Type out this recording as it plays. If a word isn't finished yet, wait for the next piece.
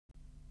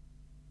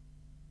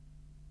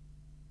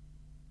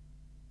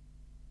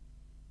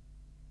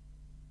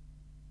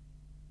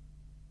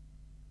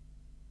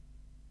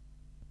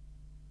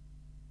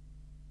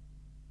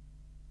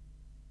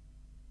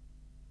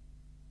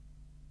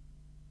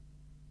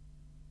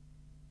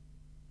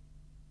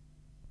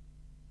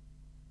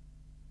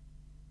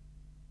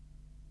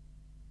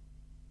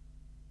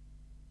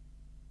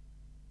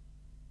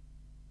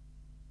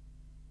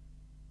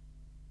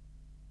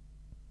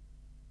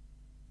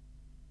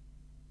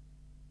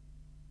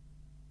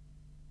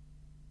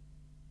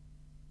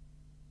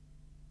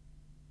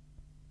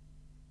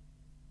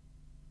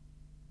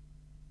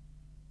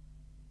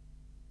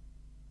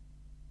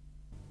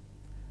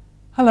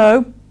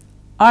Hello,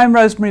 I'm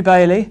Rosemary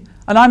Bailey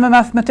and I'm a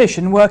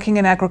mathematician working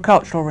in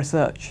agricultural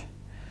research.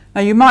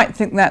 Now you might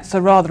think that's a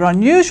rather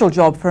unusual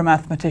job for a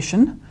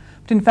mathematician,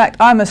 but in fact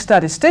I'm a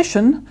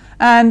statistician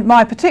and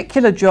my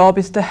particular job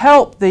is to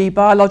help the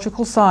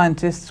biological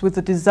scientists with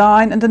the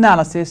design and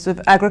analysis of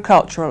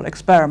agricultural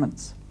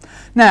experiments.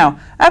 Now,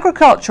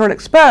 agricultural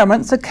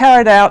experiments are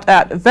carried out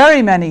at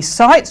very many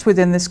sites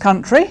within this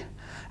country,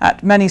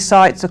 at many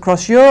sites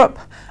across Europe,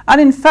 and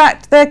in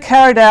fact they're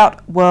carried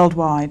out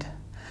worldwide.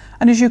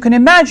 And as you can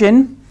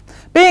imagine,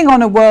 being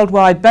on a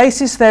worldwide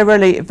basis, they're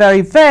really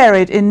very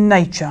varied in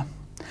nature.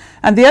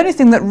 And the only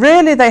thing that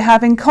really they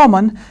have in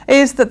common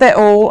is that they're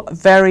all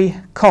very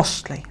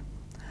costly.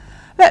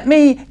 Let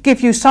me give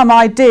you some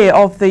idea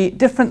of the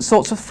different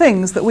sorts of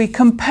things that we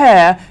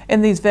compare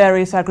in these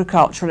various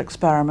agricultural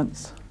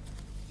experiments.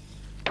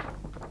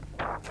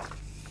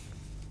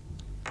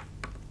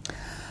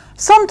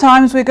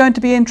 Sometimes we're going to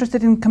be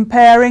interested in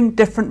comparing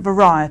different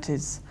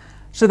varieties.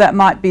 So that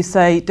might be,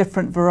 say,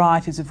 different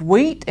varieties of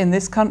wheat in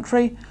this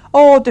country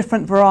or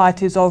different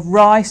varieties of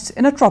rice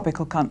in a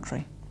tropical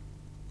country.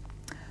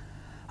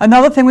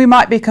 Another thing we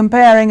might be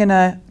comparing in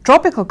a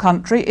tropical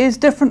country is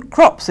different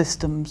crop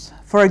systems.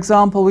 For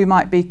example, we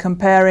might be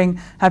comparing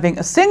having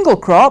a single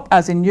crop,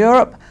 as in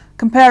Europe,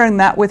 comparing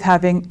that with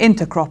having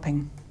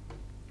intercropping.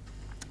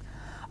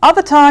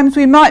 Other times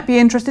we might be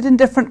interested in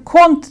different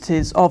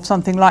quantities of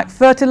something like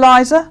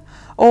fertilizer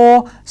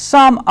or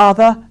some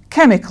other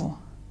chemical.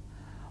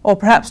 Or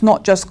perhaps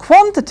not just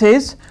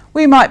quantities,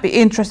 we might be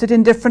interested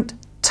in different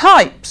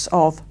types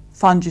of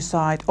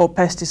fungicide or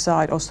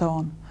pesticide or so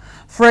on.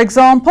 For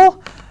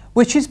example,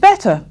 which is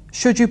better?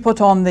 Should you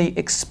put on the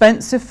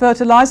expensive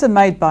fertilizer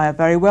made by a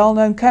very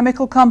well-known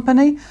chemical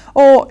company,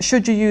 or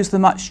should you use the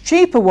much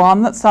cheaper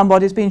one that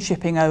somebody's been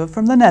shipping over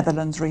from the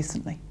Netherlands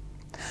recently?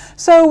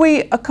 So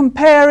we are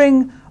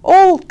comparing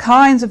all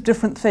kinds of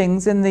different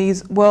things in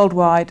these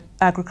worldwide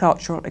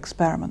agricultural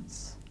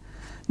experiments.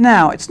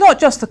 Now, it's not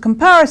just the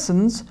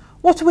comparisons.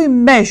 What are we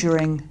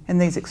measuring in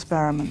these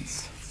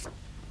experiments?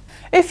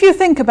 If you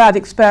think about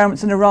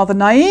experiments in a rather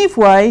naive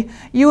way,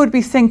 you would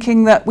be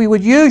thinking that we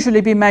would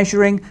usually be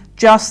measuring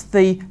just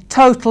the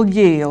total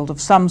yield of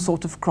some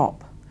sort of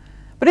crop.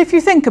 But if you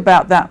think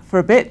about that for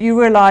a bit, you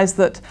realise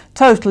that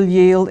total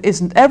yield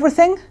isn't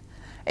everything.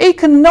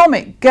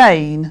 Economic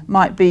gain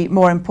might be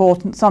more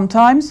important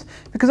sometimes,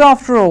 because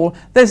after all,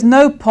 there's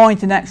no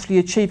point in actually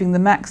achieving the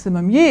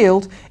maximum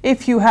yield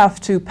if you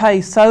have to pay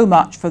so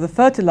much for the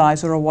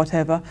fertilizer or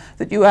whatever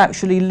that you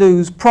actually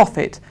lose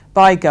profit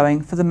by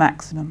going for the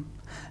maximum.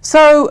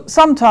 So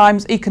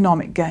sometimes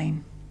economic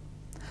gain.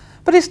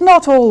 But it's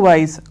not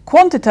always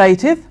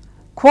quantitative.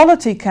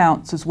 Quality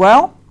counts as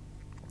well.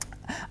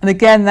 And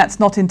again, that's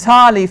not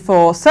entirely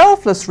for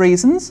selfless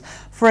reasons.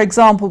 For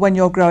example, when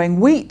you're growing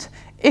wheat,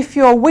 if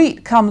your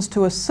wheat comes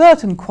to a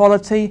certain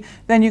quality,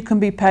 then you can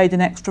be paid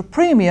an extra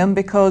premium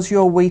because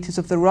your wheat is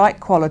of the right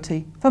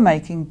quality for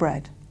making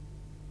bread.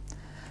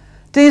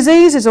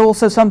 Disease is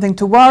also something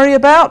to worry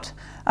about,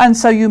 and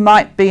so you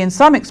might be in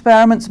some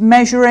experiments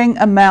measuring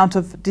amount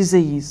of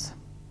disease.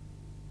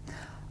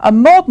 A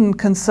modern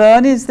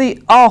concern is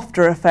the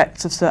after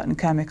effects of certain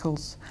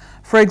chemicals.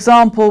 For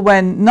example,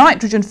 when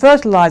nitrogen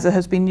fertilizer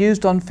has been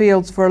used on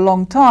fields for a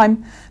long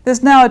time,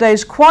 there's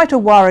nowadays quite a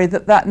worry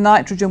that that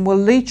nitrogen will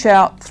leach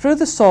out through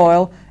the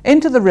soil,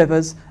 into the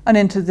rivers and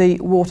into the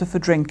water for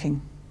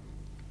drinking.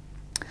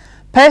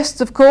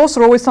 Pests, of course,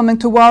 are always something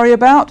to worry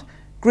about,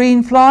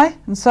 green fly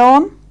and so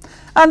on.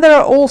 And there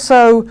are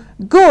also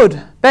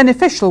good,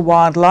 beneficial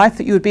wildlife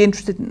that you would be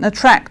interested in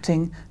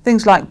attracting,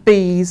 things like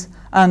bees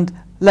and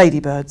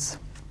ladybirds.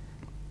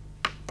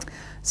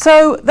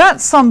 So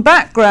that's some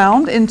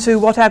background into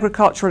what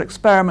agricultural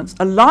experiments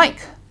are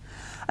like.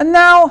 And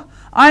now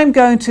I'm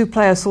going to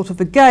play a sort of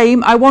a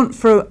game. I want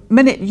for a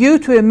minute you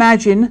to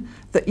imagine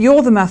that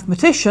you're the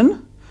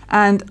mathematician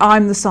and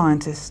I'm the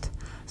scientist.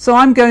 So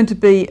I'm going to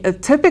be a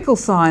typical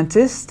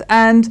scientist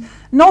and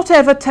not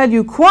ever tell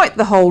you quite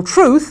the whole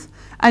truth,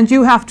 and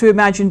you have to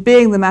imagine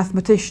being the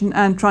mathematician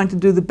and trying to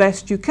do the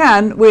best you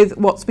can with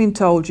what's been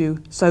told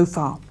you so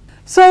far.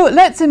 So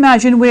let's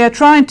imagine we are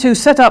trying to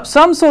set up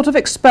some sort of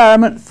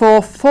experiment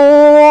for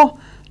 4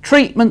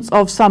 treatments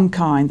of some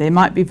kind. They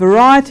might be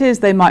varieties,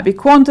 they might be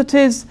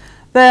quantities,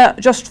 they're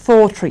just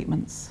 4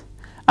 treatments.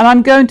 And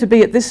I'm going to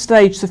be at this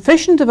stage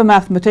sufficient of a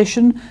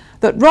mathematician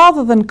that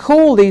rather than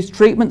call these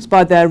treatments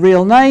by their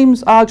real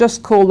names, I'll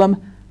just call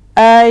them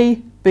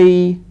A,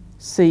 B,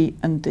 C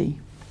and D.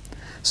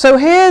 So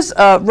here's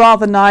a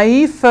rather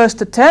naive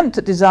first attempt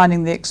at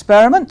designing the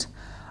experiment.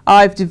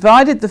 I've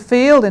divided the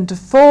field into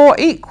 4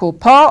 equal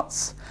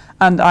parts,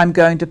 and I'm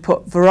going to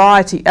put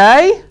variety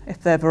A, if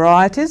they're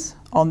varieties,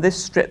 on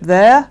this strip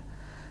there,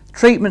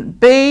 treatment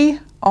B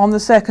on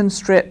the second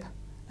strip,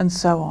 and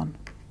so on.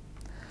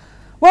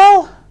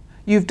 Well,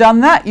 you've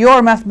done that, you're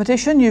a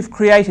mathematician, you've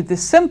created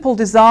this simple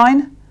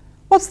design.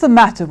 What's the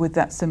matter with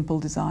that simple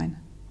design?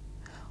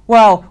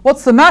 Well,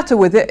 what's the matter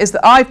with it is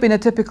that I've been a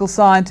typical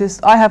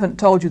scientist, I haven't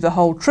told you the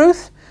whole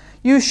truth.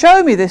 You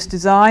show me this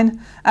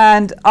design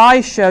and I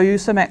show you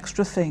some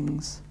extra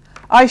things.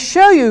 I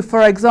show you,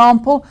 for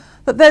example,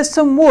 that there's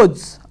some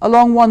woods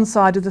along one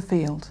side of the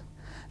field.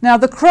 Now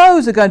the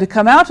crows are going to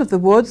come out of the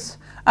woods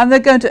and they're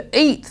going to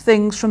eat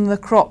things from the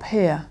crop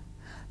here.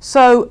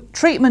 So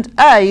treatment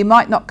A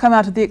might not come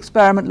out of the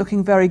experiment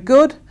looking very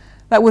good.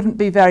 That wouldn't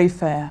be very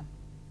fair.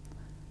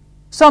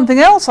 Something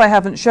else I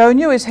haven't shown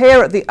you is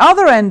here at the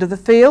other end of the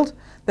field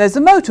there's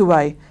a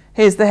motorway.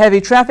 Here's the heavy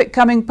traffic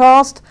coming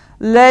past,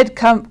 lead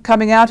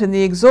coming out in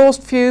the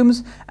exhaust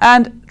fumes,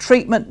 and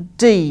treatment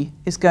D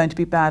is going to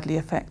be badly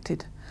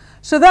affected.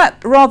 So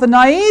that rather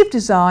naive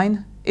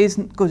design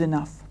isn't good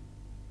enough.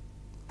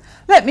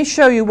 Let me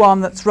show you one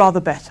that's rather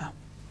better.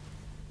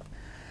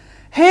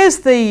 Here's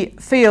the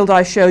field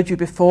I showed you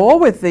before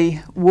with the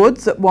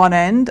woods at one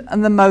end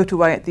and the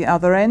motorway at the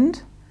other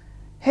end.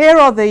 Here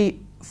are the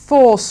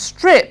 4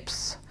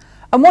 strips,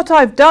 and what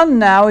I've done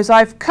now is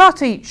I've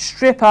cut each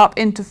strip up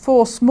into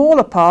 4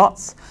 smaller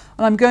parts,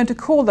 and I'm going to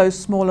call those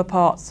smaller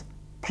parts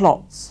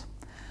plots.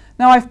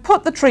 Now I've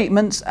put the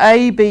treatments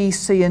A, B,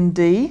 C and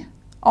D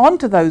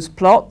onto those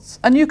plots,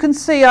 and you can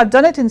see I've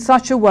done it in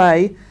such a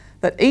way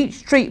that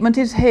each treatment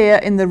is here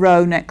in the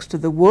row next to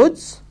the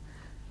woods.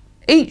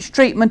 Each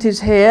treatment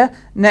is here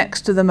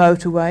next to the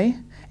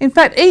motorway. In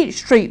fact,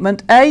 each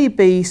treatment A,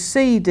 B,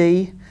 C,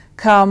 D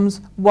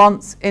comes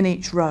once in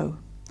each row.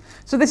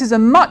 So this is a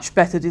much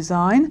better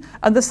design,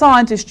 and the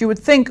scientist, you would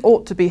think,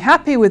 ought to be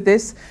happy with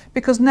this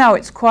because now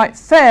it's quite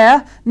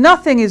fair.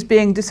 Nothing is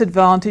being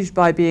disadvantaged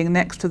by being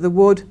next to the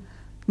wood.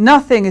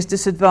 Nothing is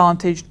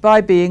disadvantaged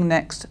by being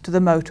next to the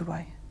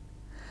motorway.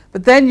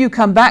 But then you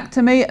come back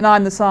to me and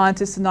I'm the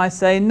scientist and I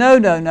say, no,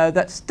 no, no,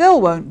 that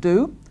still won't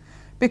do,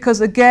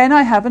 because again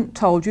I haven't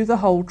told you the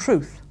whole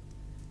truth.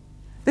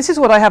 This is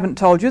what I haven't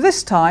told you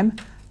this time.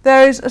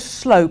 There is a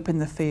slope in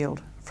the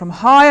field from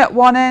high at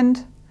one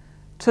end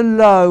to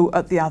low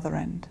at the other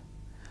end.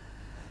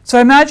 So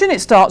imagine it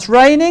starts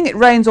raining, it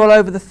rains all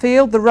over the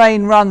field, the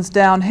rain runs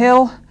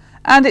downhill,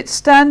 and it's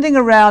standing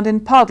around in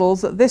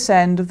puddles at this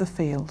end of the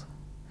field.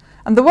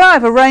 And the way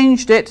I've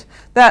arranged it,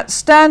 that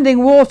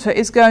standing water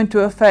is going to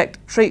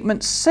affect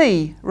treatment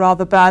C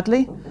rather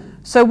badly.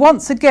 So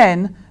once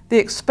again, the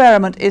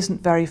experiment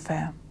isn't very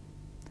fair.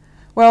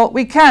 Well,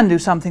 we can do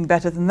something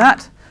better than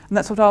that, and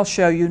that's what I'll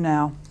show you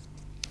now.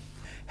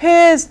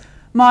 Here's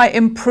my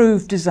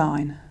improved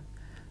design.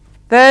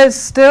 There's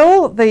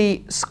still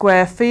the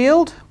square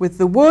field with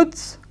the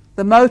woods,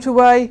 the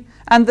motorway,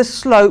 and the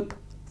slope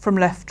from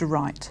left to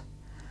right.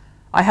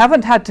 I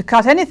haven't had to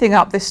cut anything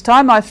up this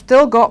time. I've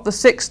still got the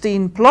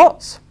 16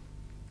 plots.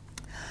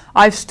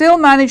 I've still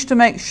managed to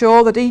make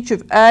sure that each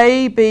of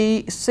A,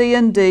 B, C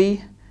and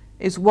D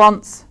is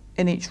once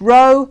in each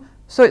row,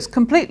 so it's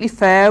completely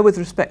fair with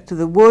respect to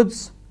the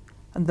woods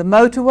and the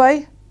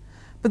motorway.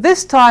 But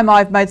this time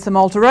I've made some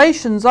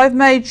alterations. I've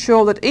made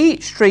sure that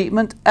each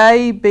treatment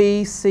A,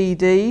 B, C,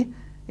 D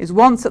is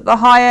once at the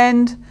high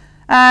end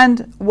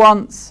and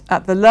once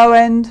at the low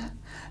end.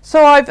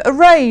 So I've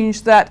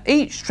arranged that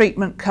each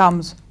treatment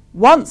comes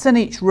once in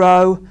each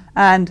row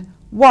and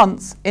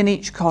once in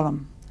each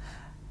column.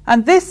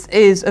 And this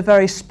is a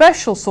very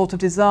special sort of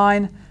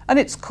design, and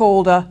it's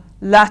called a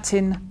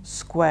Latin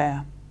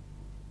square.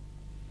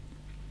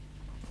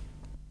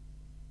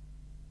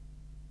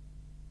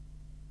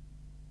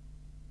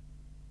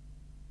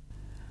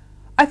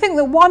 I think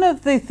that one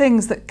of the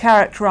things that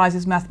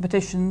characterises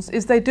mathematicians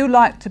is they do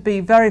like to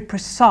be very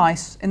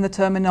precise in the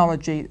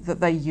terminology that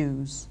they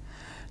use.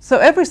 So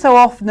every so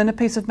often in a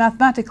piece of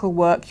mathematical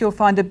work you'll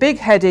find a big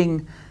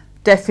heading,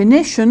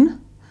 definition,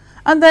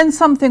 and then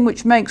something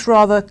which makes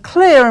rather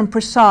clear and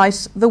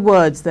precise the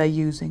words they're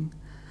using.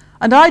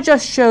 And I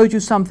just showed you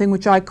something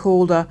which I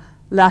called a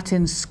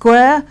Latin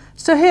square.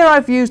 So here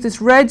I've used this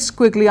red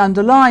squiggly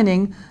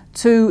underlining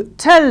to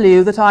tell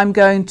you that I'm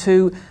going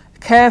to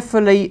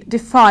carefully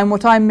define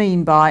what I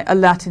mean by a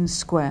Latin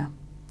square.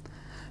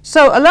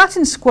 So a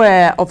Latin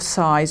square of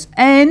size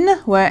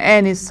n, where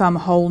n is some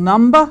whole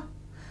number,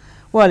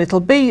 well, it'll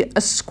be a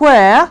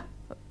square,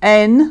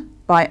 n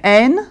by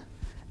n.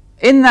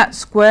 In that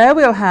square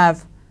we'll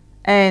have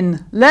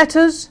n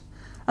letters,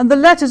 and the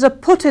letters are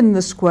put in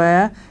the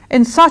square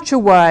in such a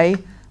way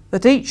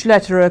that each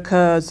letter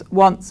occurs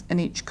once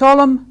in each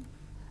column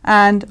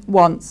and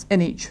once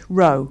in each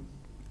row.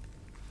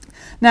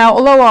 Now,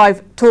 although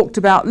I've talked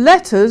about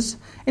letters,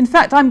 in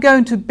fact I'm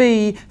going to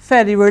be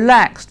fairly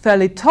relaxed,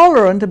 fairly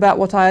tolerant about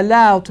what I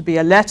allow to be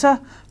a letter.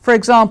 For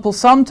example,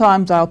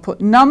 sometimes I'll put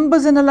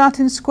numbers in a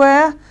Latin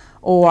square,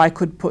 or I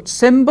could put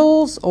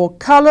symbols or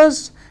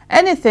colours,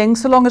 anything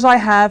so long as I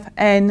have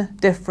n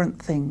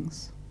different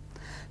things.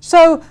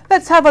 So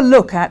let's have a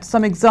look at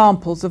some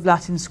examples of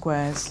Latin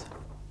squares.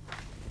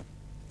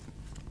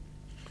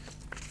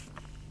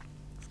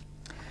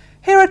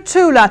 Here are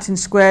 2 Latin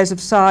squares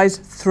of size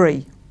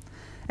 3.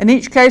 In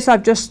each case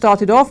I've just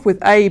started off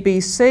with A, B,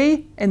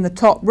 C in the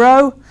top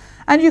row,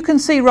 and you can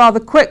see rather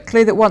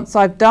quickly that once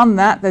I've done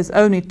that there's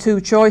only 2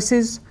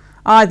 choices.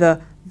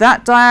 Either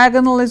that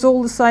diagonal is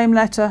all the same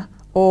letter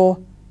or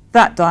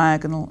that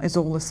diagonal is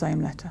all the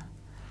same letter.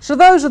 So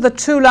those are the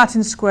 2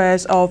 Latin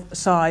squares of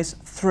size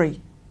 3.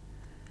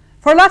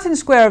 For a Latin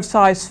square of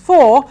size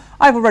 4,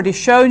 I've already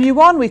shown you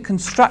one, we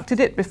constructed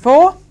it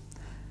before.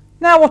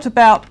 Now what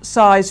about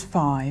size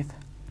 5?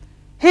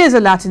 Here's a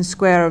Latin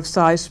square of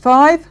size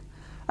 5,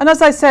 and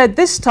as I said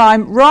this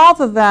time,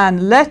 rather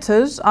than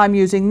letters, I'm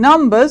using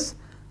numbers,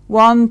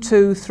 1,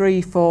 2,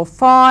 3, 4,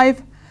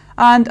 5,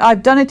 and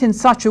I've done it in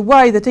such a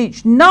way that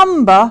each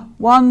number,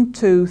 1,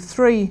 2,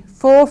 3,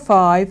 4,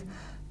 5,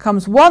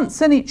 comes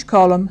once in each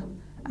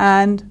column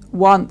and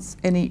once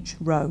in each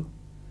row.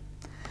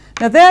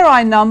 Now there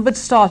I numbered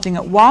starting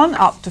at 1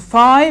 up to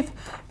 5,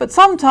 but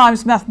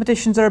sometimes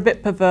mathematicians are a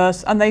bit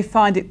perverse and they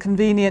find it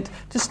convenient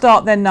to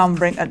start their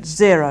numbering at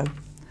 0.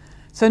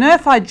 So now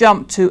if I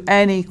jump to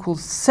n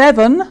equals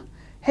 7,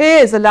 here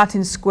is a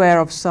Latin square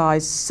of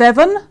size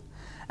 7,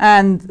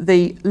 and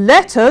the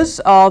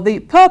letters are the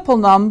purple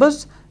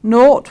numbers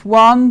 0,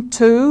 1,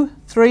 2,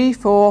 3,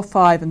 4,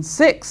 5 and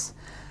 6.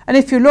 And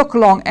if you look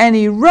along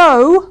any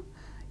row,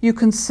 you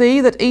can see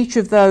that each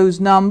of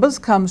those numbers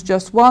comes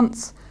just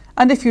once.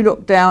 And if you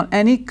look down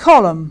any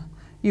column,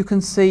 you can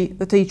see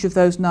that each of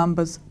those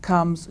numbers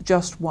comes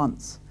just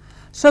once.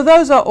 So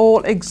those are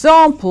all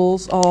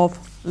examples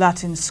of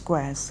Latin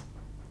squares.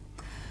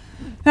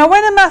 Now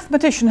when a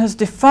mathematician has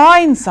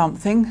defined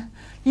something,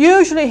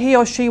 usually he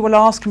or she will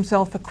ask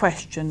himself a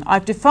question.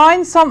 I've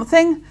defined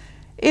something,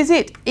 is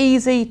it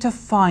easy to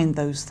find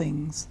those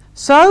things?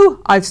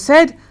 So I've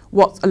said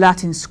what a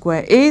Latin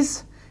square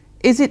is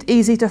it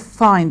easy to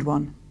find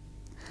one?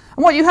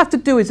 And what you have to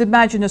do is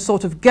imagine a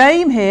sort of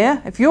game here.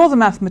 If you're the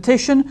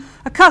mathematician,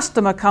 a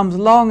customer comes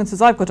along and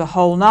says, I've got a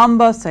whole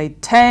number, say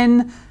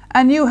 10,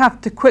 and you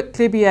have to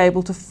quickly be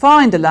able to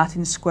find a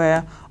Latin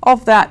square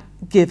of that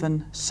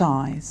given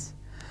size.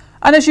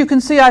 And as you can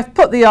see, I've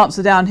put the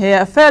answer down here,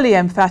 a fairly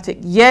emphatic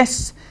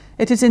yes,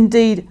 it is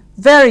indeed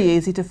very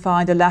easy to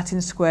find a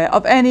Latin square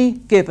of any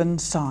given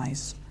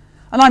size.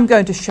 And I'm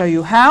going to show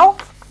you how.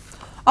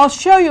 I'll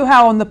show you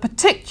how on the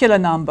particular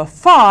number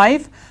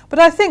 5, but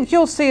I think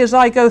you'll see as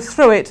I go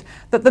through it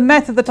that the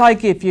method that I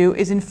give you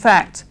is in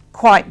fact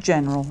quite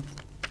general.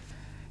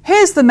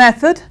 Here's the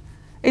method.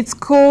 It's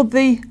called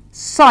the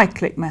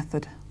cyclic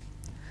method.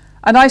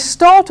 And I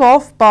start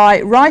off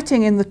by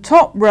writing in the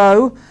top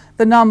row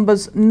the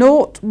numbers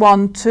 0,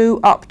 1, 2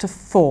 up to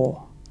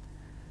 4.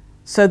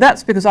 So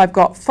that's because I've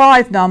got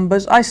 5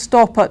 numbers. I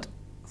stop at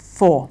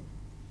 4.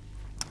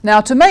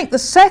 Now to make the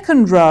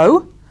second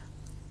row,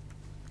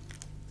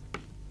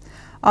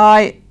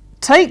 I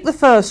take the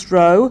first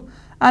row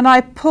and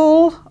I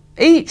pull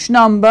each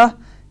number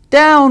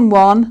down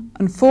 1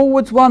 and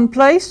forwards 1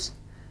 place.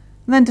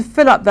 And then to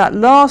fill up that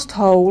last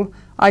hole,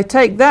 I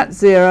take that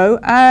 0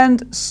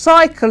 and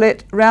cycle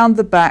it round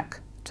the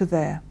back to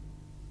there.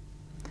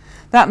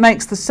 That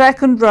makes the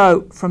second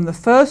row from the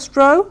first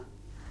row.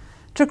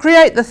 To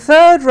create the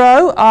third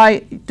row,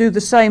 I do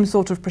the same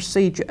sort of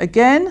procedure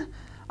again.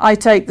 I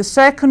take the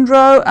second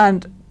row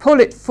and pull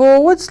it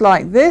forwards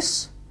like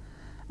this.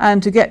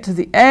 And to get to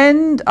the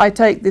end, I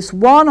take this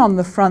 1 on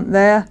the front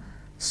there,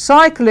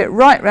 cycle it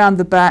right round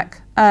the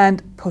back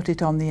and put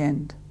it on the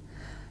end.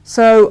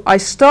 So I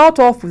start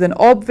off with an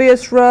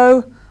obvious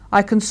row.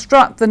 I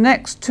construct the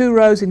next 2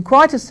 rows in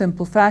quite a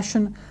simple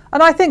fashion,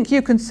 and I think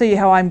you can see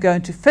how I'm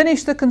going to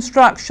finish the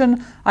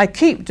construction. I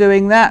keep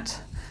doing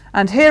that,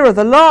 and here are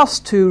the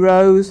last 2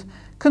 rows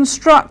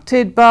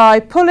constructed by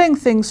pulling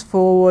things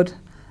forward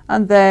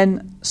and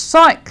then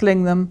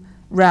cycling them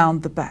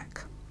round the back.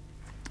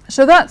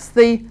 So that's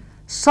the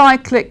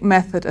cyclic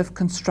method of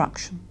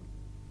construction.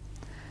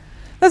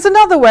 There's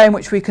another way in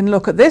which we can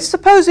look at this.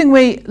 Supposing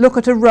we look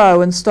at a row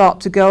and start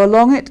to go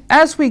along it.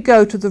 As we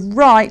go to the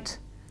right,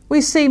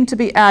 we seem to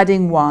be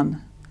adding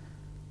 1.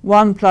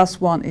 1 plus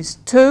 1 is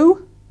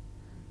 2.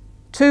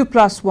 2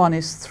 plus 1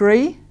 is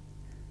 3.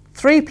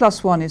 3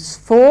 plus 1 is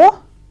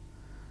 4.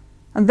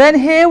 And then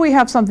here we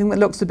have something that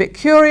looks a bit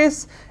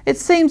curious. It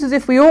seems as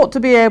if we ought to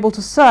be able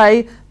to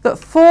say that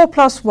 4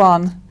 plus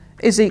 1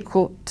 is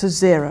equal to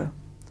 0.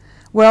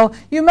 Well,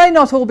 you may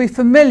not all be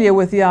familiar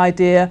with the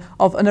idea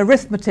of an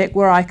arithmetic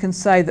where I can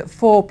say that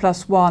 4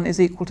 plus 1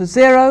 is equal to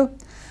 0.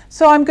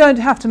 So I'm going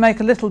to have to make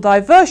a little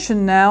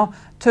diversion now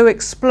to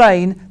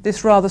explain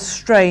this rather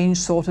strange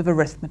sort of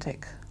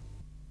arithmetic.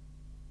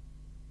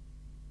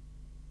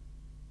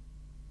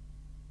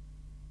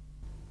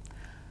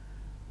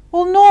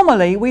 Well,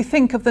 normally we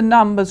think of the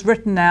numbers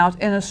written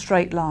out in a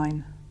straight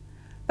line.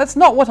 That's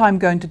not what I'm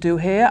going to do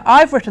here.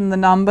 I've written the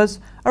numbers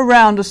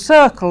around a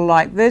circle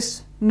like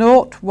this,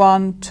 0,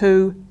 1,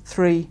 2,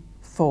 3,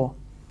 4.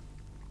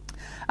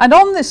 And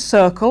on this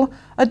circle,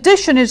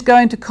 addition is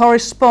going to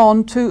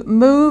correspond to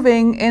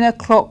moving in a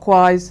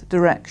clockwise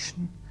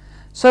direction.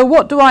 So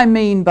what do I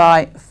mean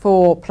by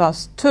 4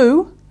 plus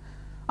 2?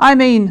 I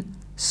mean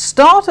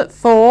start at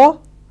 4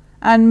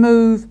 and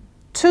move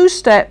 2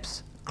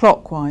 steps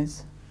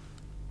clockwise.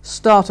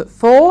 Start at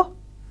 4,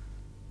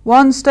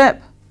 1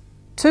 step,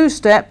 2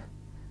 step,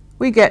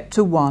 we get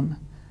to 1.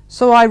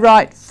 So I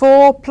write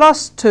 4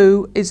 plus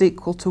 2 is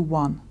equal to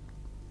 1.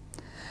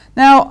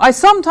 Now I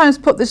sometimes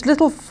put this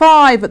little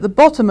 5 at the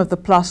bottom of the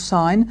plus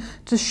sign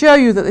to show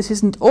you that this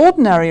isn't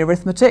ordinary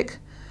arithmetic,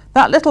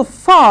 That little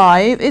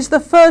 5 is the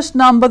first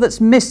number that's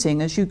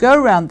missing. As you go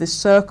around this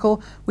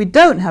circle, we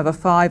don't have a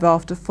 5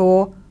 after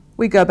 4,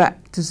 we go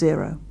back to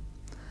 0.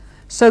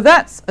 So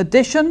that's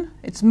addition.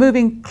 It's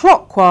moving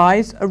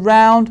clockwise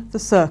around the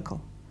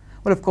circle.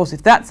 Well, of course,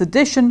 if that's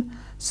addition,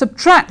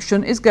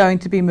 subtraction is going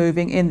to be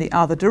moving in the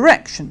other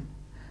direction.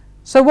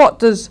 So what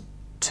does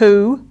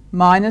 2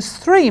 minus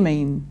 3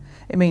 mean?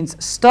 It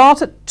means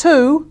start at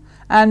 2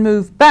 and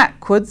move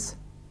backwards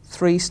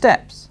 3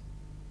 steps.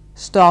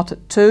 Start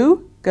at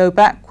 2, go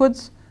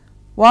backwards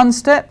 1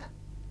 step,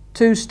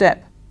 2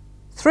 step,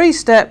 3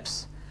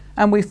 steps,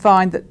 and we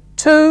find that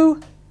 2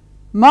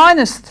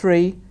 minus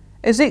 3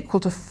 is equal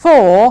to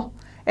 4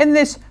 in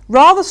this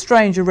rather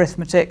strange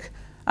arithmetic,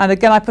 and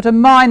again I put a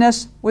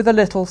minus with a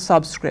little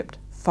subscript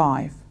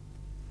 5.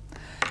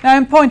 Now,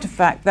 in point of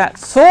fact, that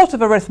sort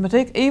of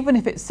arithmetic, even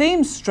if it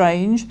seems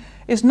strange,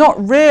 is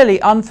not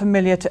really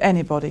unfamiliar to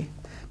anybody,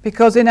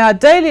 because in our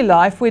daily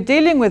life we're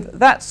dealing with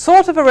that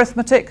sort of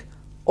arithmetic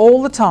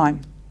all the time.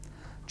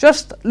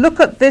 Just look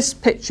at this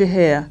picture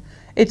here.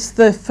 It's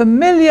the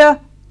familiar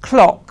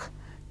clock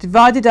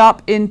divided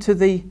up into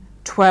the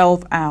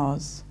 12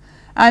 hours.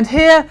 And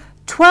here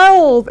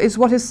 12 is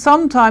what is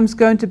sometimes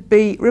going to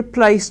be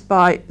replaced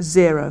by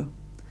 0.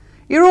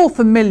 You're all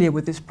familiar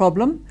with this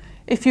problem.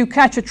 If you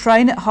catch a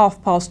train at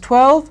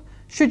 12:30,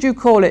 should you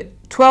call it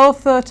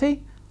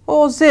 12:30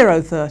 or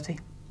 0:30?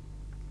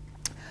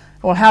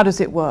 Well, how does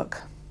it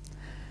work?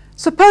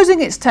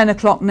 Supposing it's 10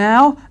 o'clock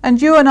now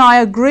and you and I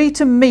agree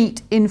to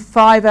meet in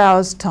 5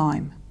 hours'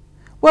 time.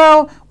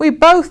 Well, we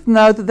both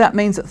know that that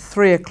means at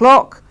 3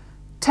 o'clock,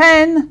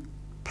 10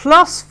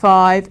 plus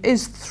 5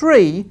 is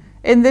 3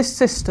 in this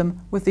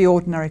system with the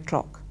ordinary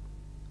clock.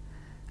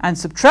 And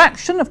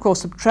subtraction, of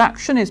course,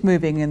 subtraction is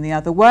moving in the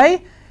other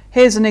way.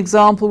 Here's an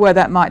example where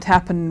that might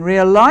happen in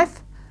real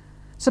life.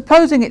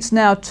 Supposing it's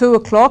now 2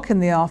 o'clock in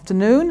the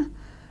afternoon,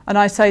 and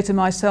I say to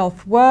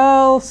myself,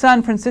 well,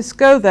 San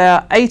Francisco,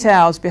 they're 8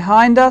 hours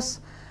behind us.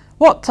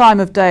 What time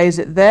of day is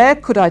it there?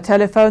 Could I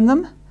telephone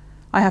them?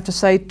 I have to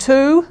say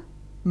 2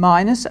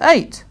 minus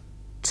 8.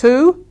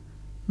 2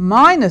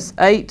 minus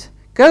 8,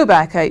 go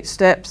back 8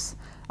 steps.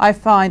 I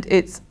find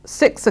it's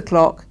 6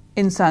 o'clock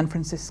in San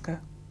Francisco.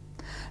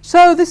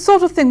 So this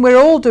sort of thing we're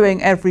all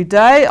doing every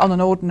day on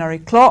an ordinary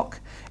clock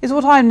is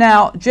what I'm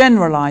now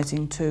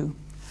generalizing to.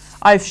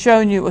 I've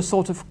shown you a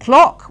sort of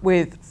clock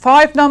with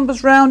 5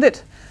 numbers round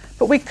it,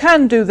 but we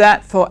can do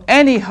that for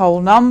any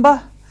whole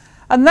number,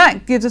 and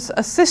that gives us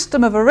a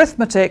system of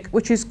arithmetic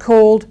which is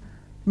called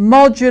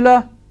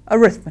modular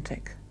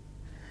arithmetic.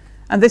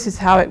 And this is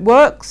how it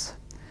works.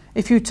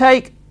 If you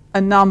take a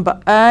number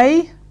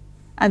A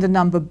and a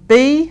number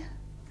B,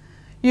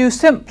 you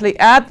simply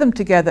add them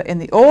together in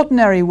the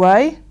ordinary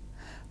way,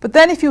 but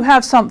then if you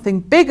have something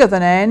bigger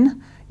than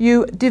n,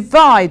 you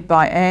divide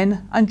by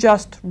n and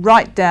just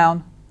write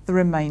down the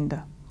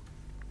remainder.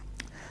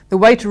 The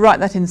way to write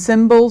that in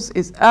symbols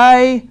is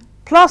A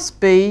plus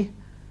B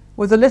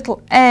with a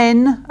little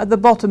n at the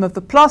bottom of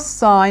the plus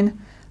sign.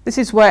 This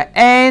is where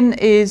n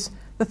is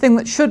the thing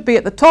that should be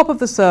at the top of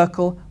the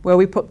circle where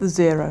we put the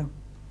 0.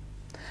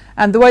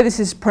 And the way this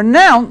is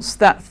pronounced,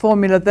 that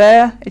formula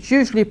there, it's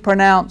usually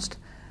pronounced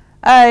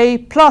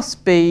A plus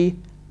B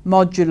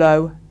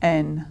modulo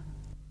n.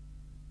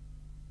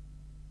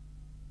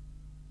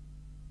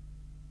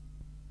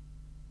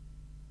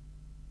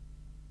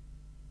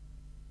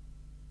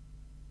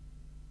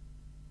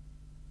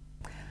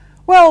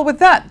 Well, with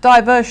that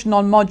diversion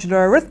on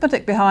modular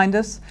arithmetic behind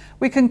us,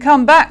 we can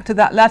come back to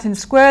that Latin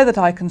square that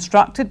I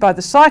constructed by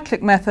the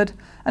cyclic method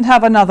and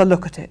have another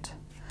look at it.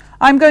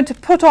 I'm going to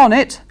put on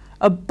it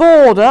a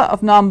border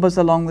of numbers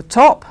along the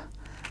top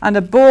and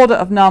a border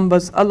of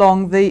numbers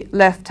along the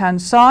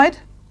left-hand side.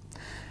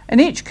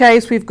 In each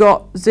case, we've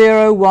got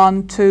 0,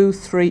 1, 2,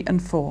 3,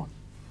 and 4.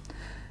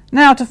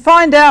 Now, to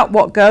find out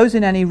what goes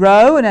in any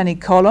row and any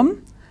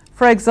column,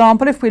 for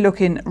example, if we look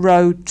in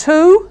row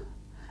 2,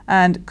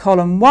 and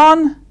column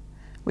 1,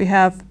 we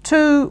have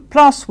 2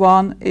 plus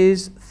 1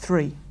 is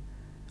 3.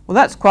 Well,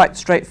 that's quite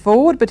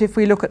straightforward, but if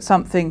we look at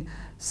something,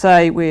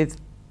 say,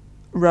 with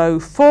row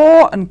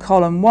 4 and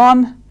column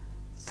 1,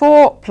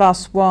 4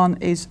 plus 1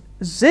 is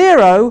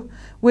 0,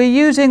 we're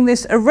using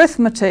this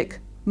arithmetic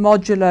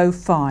modulo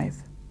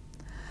 5.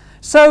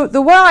 So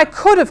the way I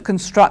could have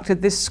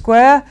constructed this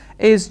square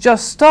is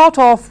just start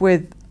off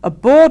with a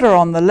border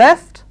on the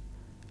left,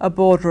 a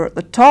border at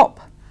the top,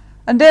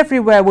 and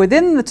everywhere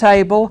within the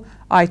table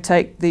I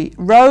take the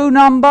row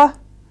number,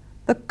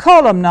 the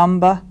column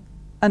number,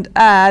 and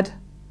add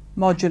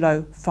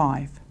modulo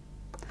 5.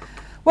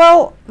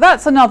 Well,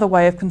 that's another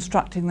way of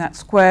constructing that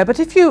square, but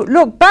if you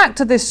look back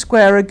to this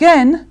square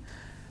again,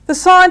 the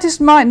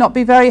scientist might not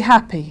be very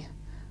happy.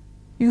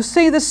 You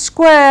see the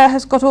square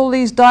has got all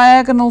these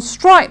diagonal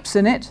stripes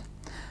in it,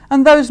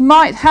 and those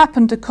might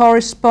happen to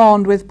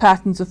correspond with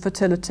patterns of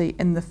fertility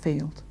in the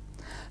field.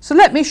 So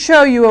let me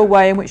show you a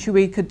way in which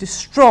we could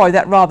destroy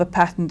that rather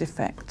patterned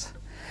effect.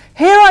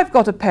 Here I've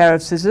got a pair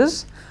of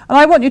scissors, and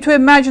I want you to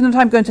imagine that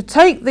I'm going to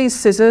take these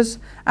scissors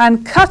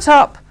and cut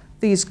up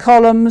these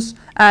columns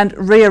and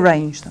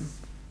rearrange them.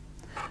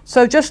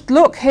 So just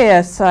look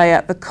here, say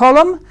at the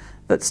column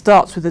that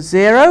starts with a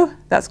 0,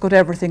 that's got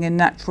everything in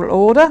natural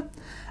order.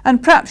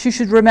 And perhaps you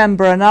should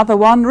remember another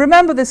one.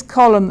 Remember this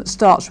column that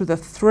starts with a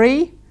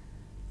 3,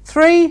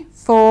 3,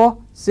 4,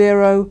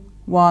 0,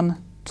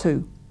 1,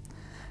 2.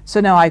 So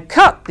now I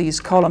cut these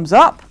columns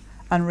up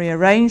and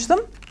rearrange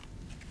them.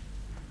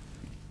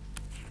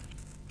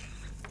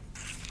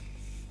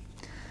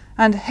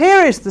 And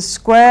here is the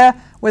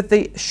square with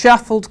the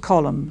shuffled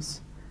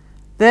columns.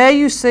 There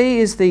you see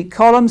is the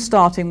column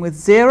starting with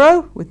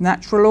 0 with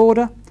natural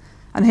order.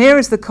 And here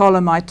is the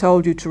column I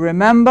told you to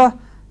remember,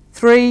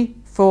 3,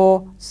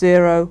 4,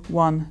 0,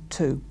 1,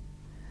 2.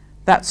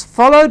 That's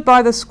followed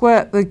by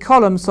the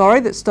column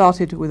that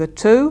started with a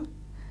 2,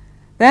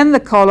 then the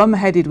column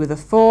headed with a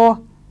 4,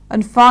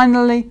 and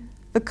finally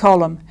the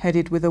column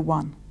headed with a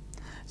 1.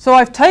 So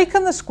I've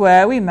taken the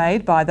square we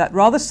made by that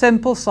rather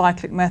simple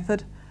cyclic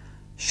method,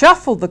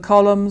 shuffled the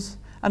columns,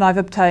 and I've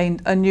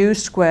obtained a new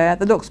square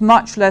that looks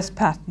much less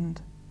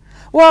patterned.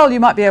 Well, you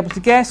might be able to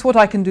guess what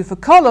I can do for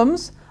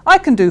columns, I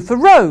can do for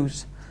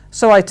rows.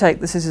 So I take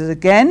the scissors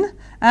again,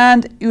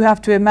 and you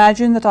have to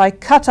imagine that I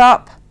cut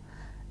up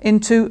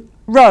into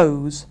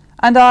rows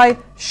and I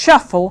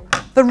shuffle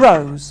the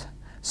rows.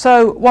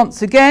 So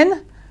once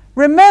again,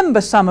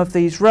 remember some of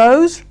these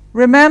rows.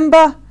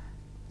 Remember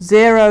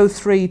 0,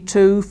 3,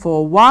 2,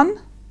 4, 1.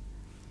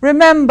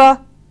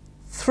 Remember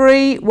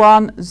 3,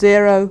 1,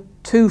 0,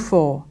 2,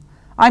 4.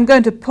 I'm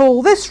going to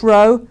pull this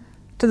row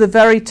to the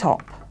very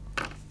top.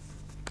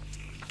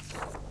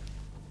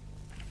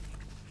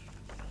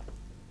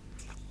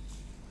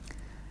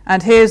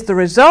 And here's the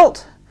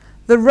result.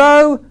 The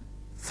row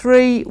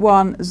 3,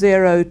 1,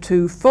 0,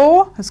 2,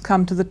 4 has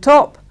come to the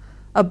top,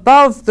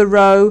 above the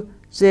row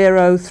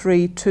 0,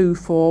 3, 2,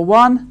 4,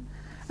 1.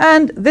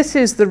 And this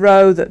is the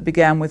row that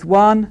began with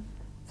 1,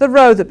 the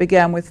row that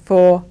began with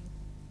 4,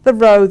 the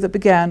row that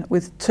began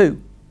with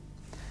 2.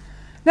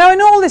 Now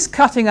in all this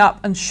cutting up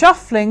and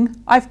shuffling,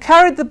 I've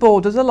carried the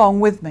borders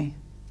along with me.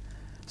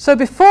 So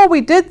before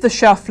we did the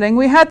shuffling,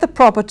 we had the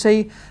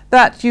property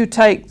that you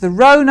take the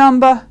row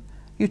number,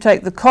 you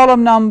take the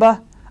column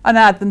number and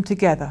add them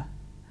together.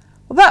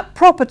 Well, that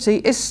property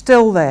is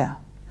still there.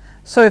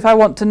 So if I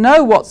want to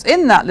know what's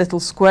in that little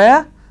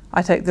square,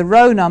 I take the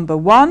row number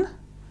 1,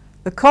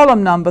 the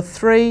column number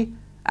 3,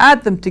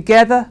 add them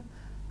together,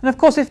 and of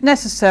course if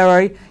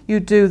necessary you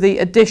do the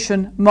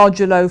addition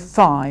modulo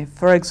 5.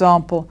 For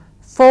example,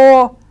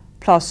 4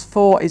 plus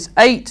 4 is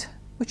 8,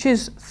 which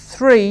is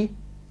 3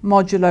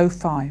 modulo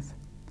 5.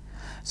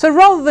 So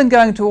rather than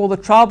going to all the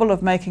trouble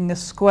of making a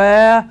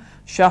square,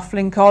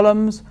 shuffling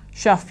columns,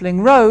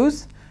 shuffling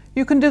rows,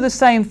 you can do the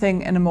same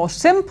thing in a more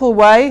simple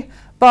way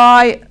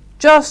by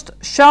just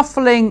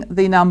shuffling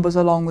the numbers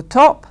along the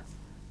top,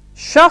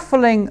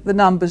 shuffling the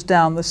numbers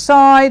down the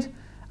side,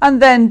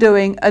 and then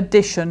doing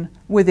addition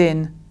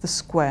within the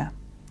square.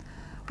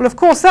 Well, of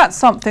course, that's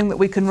something that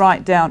we can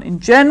write down in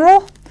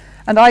general,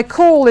 and I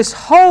call this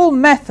whole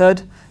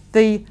method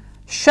the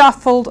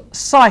shuffled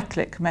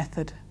cyclic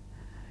method.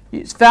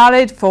 It's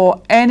valid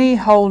for any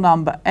whole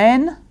number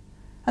n,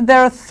 and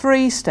there are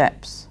 3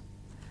 steps.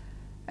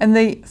 In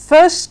the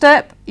first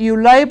step,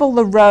 you label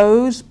the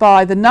rows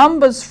by the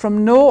numbers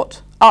from 0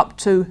 up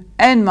to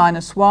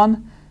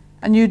n-1,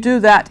 and you do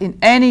that in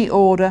any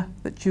order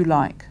that you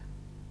like.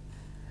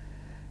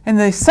 In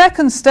the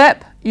second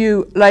step,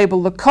 you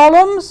label the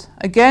columns,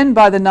 again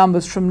by the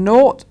numbers from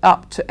 0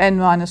 up to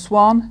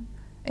n-1,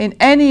 in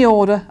any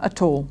order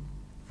at all.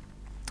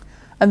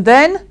 And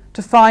then,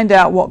 to find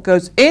out what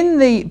goes in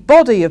the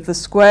body of the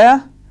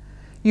square,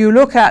 you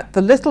look at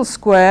the little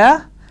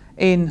square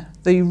in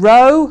the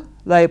row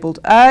labelled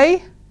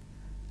A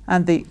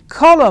and the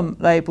column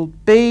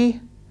labelled B,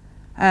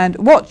 and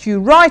what you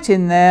write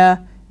in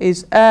there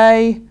is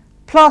A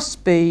plus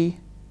B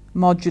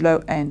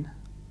modulo n.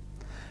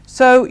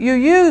 So you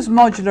use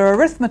modular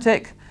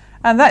arithmetic,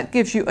 and that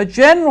gives you a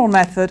general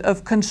method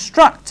of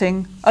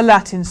constructing a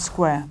Latin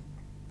square.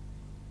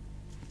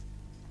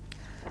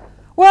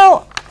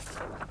 Well,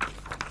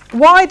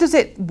 why does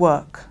it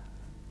work?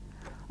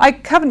 I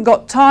haven't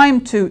got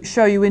time to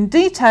show you in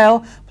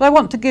detail, but I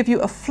want to give you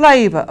a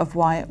flavour of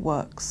why it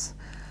works.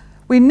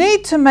 We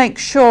need to make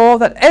sure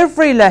that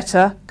every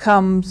letter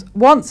comes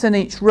once in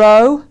each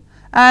row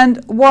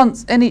and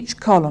once in each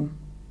column.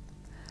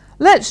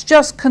 Let's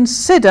just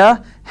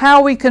consider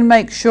how we can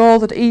make sure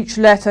that each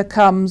letter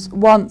comes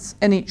once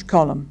in each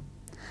column.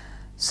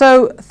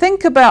 So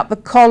think about the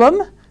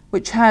column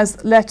which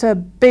has letter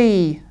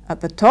B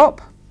at the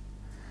top,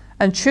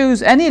 and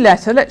choose any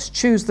letter. Let's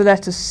choose the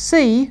letter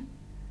C.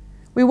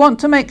 We want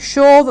to make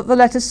sure that the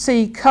letter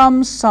C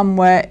comes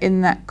somewhere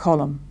in that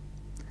column.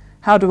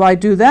 How do I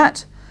do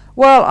that?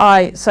 Well,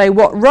 I say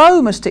what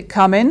row must it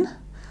come in,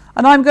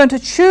 and I'm going to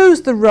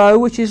choose the row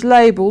which is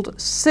labelled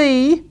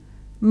C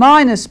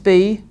minus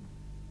B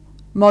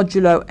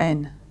modulo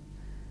n.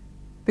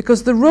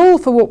 Because the rule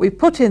for what we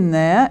put in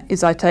there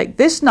is I take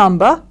this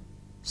number,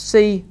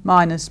 C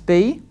minus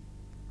B,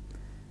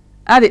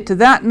 add it to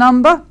that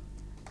number,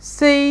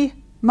 C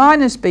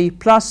minus B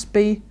plus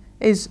B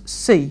is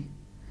C.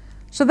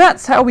 So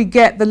that's how we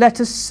get the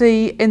letter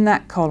C in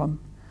that column.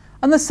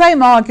 And the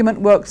same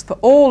argument works for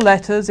all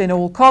letters in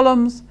all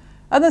columns,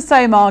 and the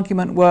same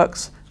argument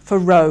works for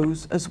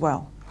rows as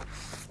well.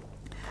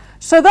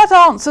 So that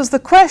answers the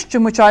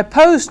question which I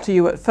posed to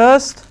you at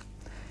first.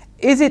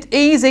 Is it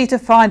easy to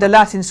find a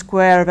Latin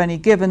square of any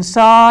given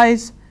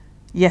size?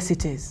 Yes,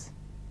 it is.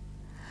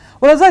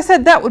 Well, as I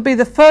said, that would be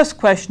the first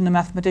question a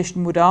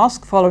mathematician would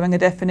ask following a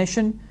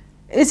definition.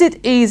 Is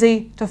it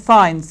easy to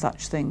find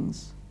such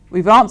things?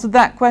 We've answered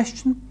that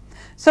question.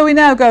 So we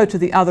now go to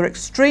the other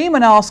extreme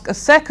and ask a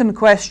second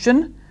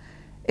question.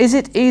 Is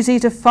it easy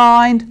to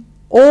find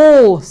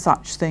all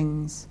such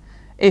things?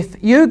 If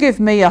you give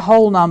me a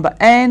whole number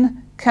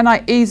n, can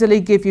I easily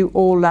give you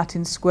all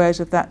Latin squares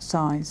of that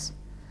size?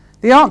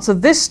 The answer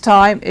this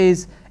time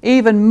is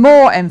even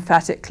more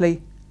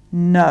emphatically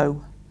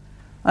no.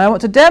 I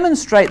want to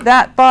demonstrate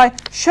that by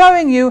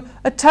showing you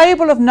a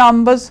table of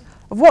numbers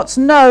of what's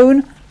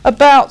known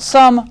about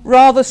some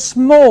rather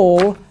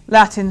small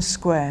Latin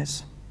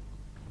squares.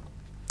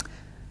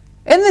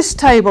 In this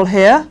table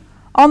here,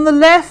 on the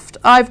left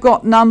I've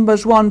got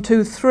numbers 1,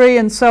 2, 3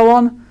 and so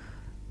on.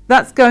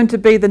 That's going to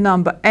be the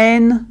number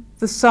n,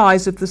 the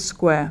size of the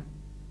square.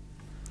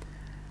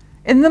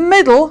 In the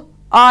middle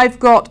I've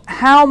got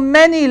how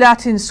many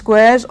Latin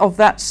squares of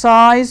that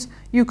size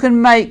you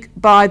can make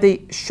by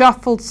the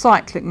shuffled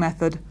cyclic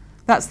method.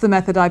 That's the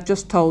method I've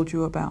just told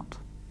you about.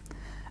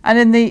 And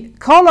in the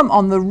column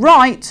on the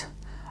right,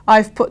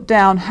 I've put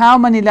down how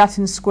many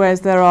Latin squares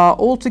there are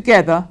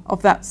altogether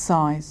of that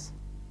size.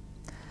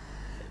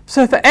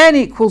 So for n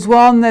equals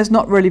 1, there's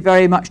not really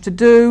very much to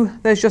do.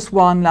 There's just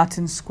one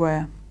Latin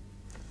square.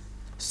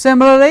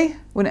 Similarly,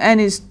 when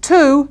n is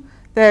 2,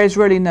 there is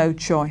really no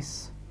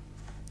choice.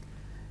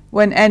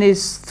 When n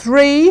is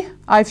 3,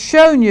 I've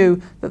shown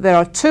you that there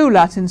are 2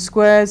 Latin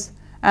squares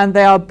and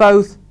they are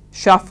both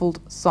shuffled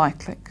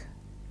cyclic.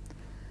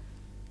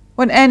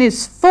 When n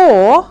is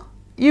 4,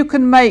 you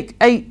can make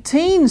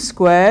 18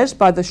 squares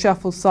by the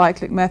shuffled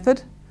cyclic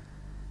method,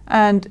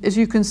 and as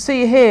you can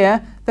see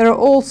here, there are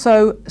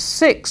also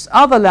 6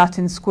 other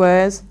Latin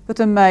squares that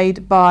are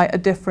made by a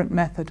different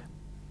method.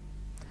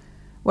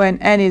 When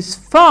n is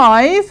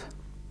 5,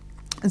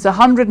 there's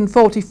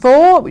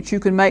 144, which you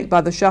can make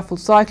by the shuffled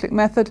cyclic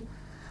method,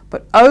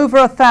 but over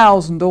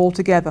 1,000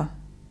 altogether.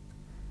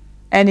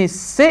 N is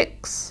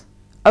 6,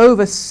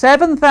 over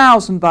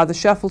 7,000 by the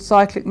shuffled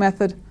cyclic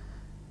method,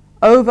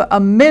 over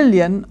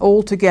 1,000,000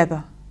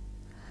 altogether.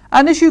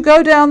 And as you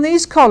go down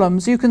these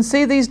columns, you can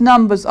see these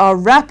numbers are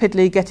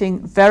rapidly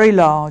getting very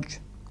large.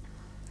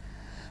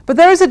 But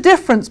there is a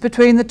difference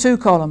between the two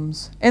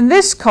columns. In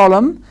this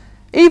column,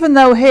 even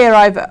though here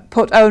I've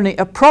put only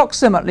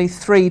approximately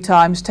 3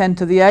 times 10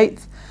 to the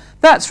 8th,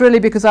 that's really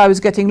because I was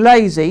getting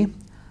lazy.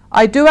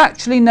 I do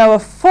actually know a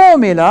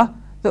formula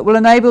that will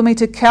enable me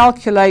to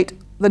calculate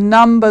the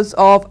numbers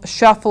of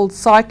shuffled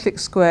cyclic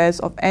squares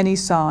of any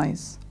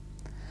size.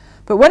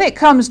 But when it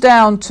comes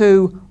down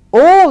to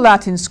all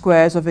Latin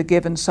squares of a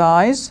given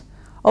size,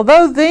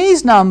 although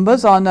these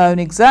numbers are known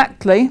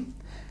exactly,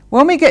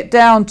 when we get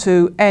down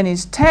to n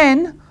is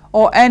 10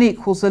 or n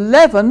equals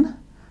 11,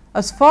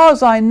 as far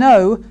as I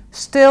know,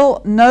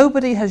 still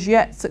nobody has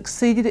yet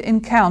succeeded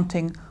in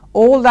counting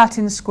all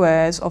Latin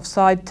squares of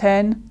side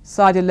 10,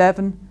 side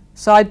 11,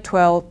 side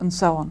 12 and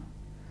so on.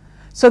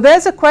 So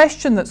there's a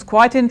question that's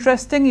quite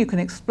interesting. You can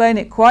explain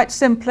it quite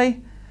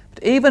simply,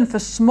 but even for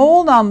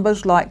small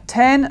numbers like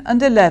 10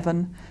 and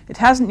 11, it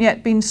hasn't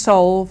yet been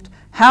solved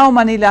how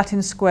many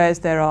Latin squares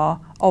there are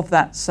of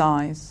that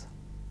size.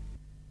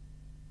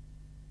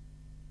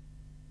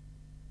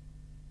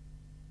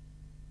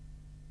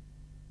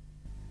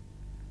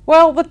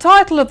 Well, the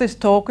title of this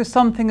talk is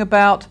something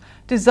about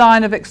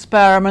design of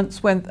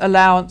experiments with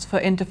allowance for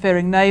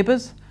interfering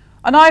neighbours,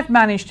 and I've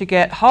managed to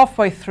get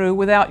halfway through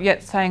without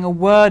yet saying a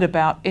word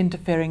about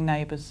interfering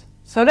neighbours.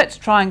 So let's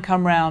try and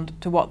come round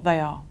to what they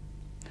are.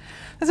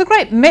 There's a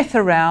great myth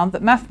around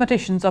that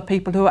mathematicians are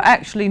people who are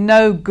actually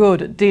no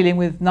good at dealing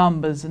with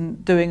numbers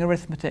and doing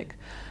arithmetic.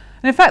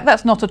 And in fact,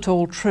 that's not at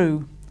all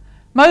true.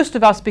 Most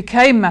of us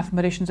became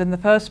mathematicians in the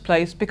first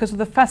place because of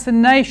the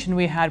fascination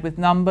we had with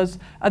numbers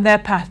and their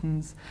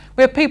patterns.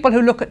 We're people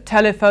who look at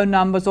telephone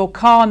numbers or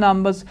car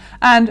numbers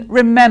and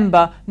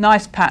remember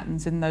nice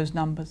patterns in those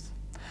numbers.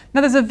 Now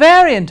there's a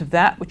variant of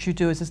that which you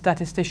do as a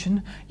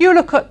statistician. You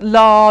look at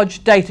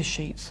large data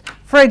sheets,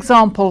 for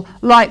example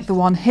like the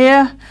one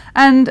here,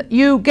 and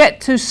you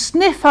get to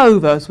sniff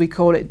over, as we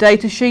call it,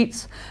 data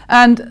sheets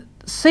and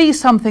see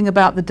something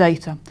about the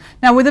data.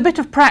 Now with a bit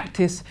of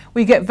practice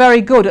we get very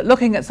good at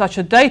looking at such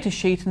a data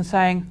sheet and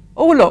saying,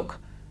 oh look,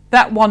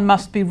 that one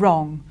must be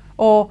wrong,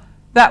 or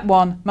that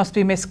one must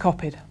be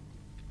miscopied.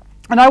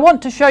 And I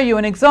want to show you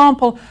an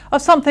example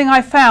of something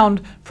I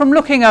found from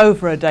looking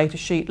over a data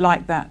sheet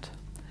like that.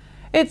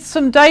 It's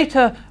some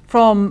data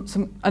from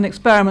an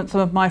experiment some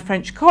of my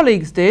French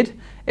colleagues did.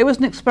 It was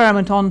an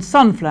experiment on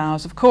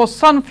sunflowers. Of course,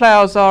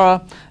 sunflowers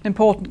are an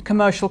important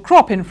commercial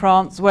crop in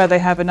France where they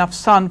have enough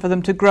sun for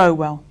them to grow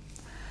well.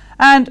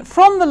 And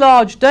from the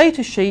large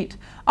data sheet,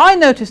 I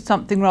noticed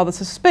something rather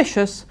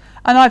suspicious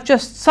and I've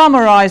just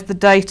summarised the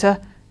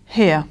data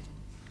here.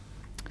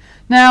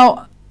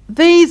 Now,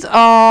 these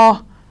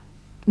are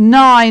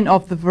 9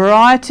 of the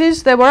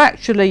varieties. There were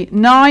actually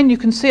 9. You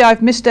can see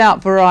I've missed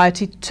out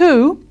variety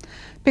 2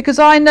 because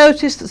I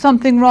noticed that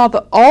something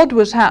rather odd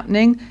was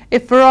happening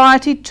if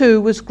variety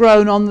 2 was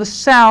grown on the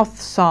south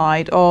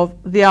side of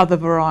the other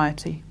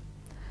variety.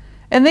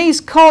 In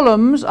these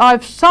columns,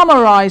 I've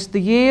summarised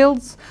the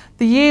yields.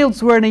 The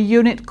yields were in a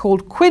unit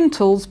called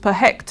quintals per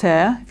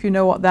hectare, if you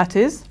know what that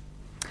is.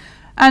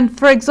 And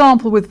for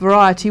example, with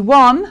variety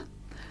 1,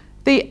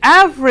 the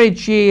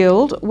average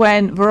yield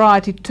when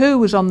variety 2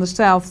 was on the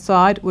south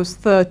side was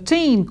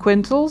 13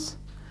 quintals.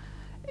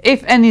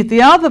 If any of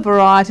the other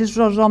varieties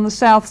was on the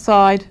south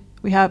side,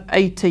 we have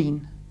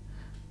 18,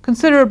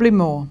 considerably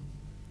more.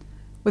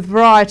 With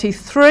variety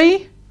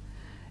 3,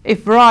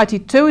 if variety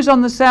 2 is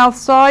on the south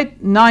side,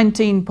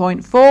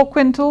 19.4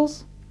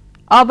 quintals,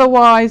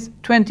 otherwise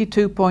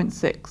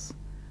 22.6.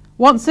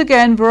 Once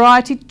again,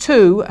 variety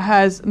 2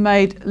 has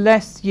made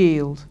less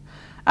yield.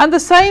 And the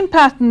same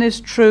pattern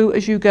is true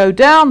as you go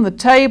down the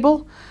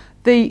table.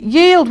 The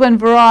yield when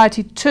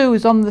variety 2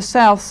 is on the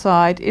south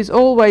side is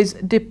always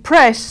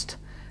depressed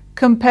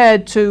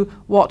compared to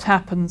what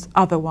happens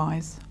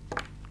otherwise.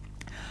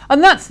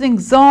 And that's an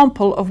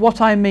example of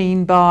what I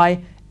mean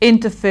by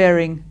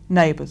interfering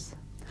neighbours.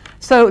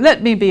 So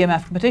let me be a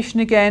mathematician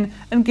again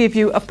and give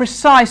you a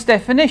precise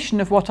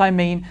definition of what I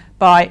mean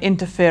by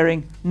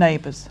interfering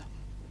neighbours.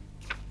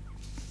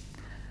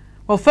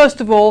 Well,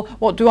 first of all,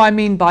 what do I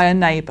mean by a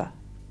neighbour?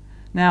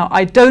 Now,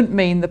 I don't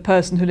mean the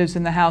person who lives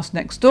in the house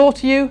next door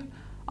to you.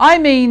 I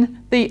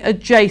mean the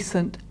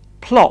adjacent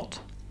plot.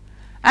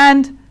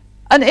 And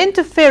an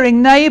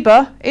interfering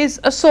neighbour is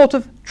a sort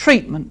of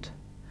treatment.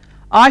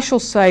 I shall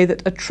say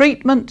that a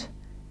treatment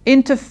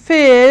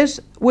interferes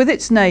with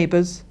its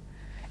neighbours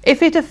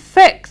if it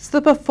affects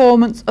the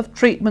performance of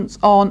treatments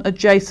on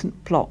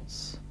adjacent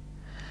plots.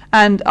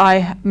 And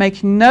I'm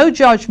making no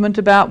judgment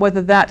about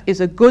whether that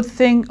is a good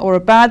thing or a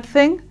bad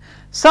thing.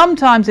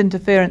 Sometimes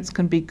interference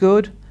can be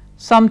good,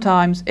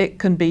 sometimes it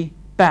can be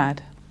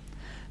bad.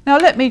 Now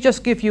let me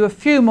just give you a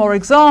few more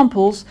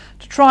examples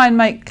to try and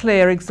make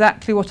clear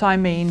exactly what I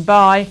mean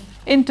by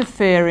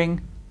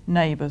interfering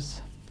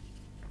neighbours.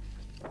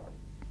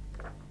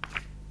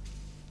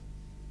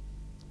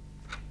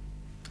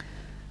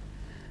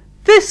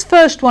 This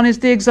first one is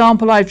the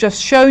example I've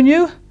just shown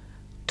you.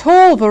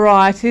 Tall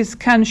varieties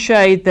can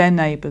shade their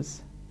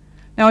neighbours.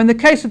 Now in the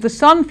case of the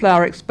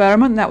sunflower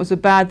experiment, that was a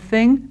bad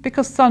thing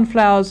because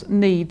sunflowers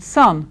need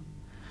sun.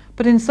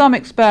 But in some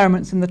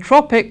experiments in the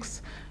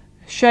tropics,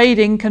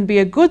 shading can be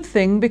a good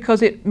thing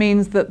because it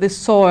means that the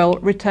soil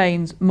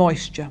retains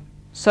moisture.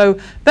 So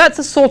that's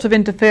a sort of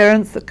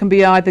interference that can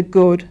be either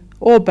good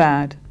or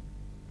bad.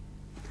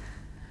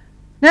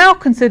 Now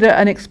consider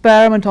an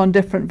experiment on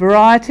different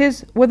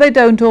varieties where they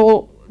don't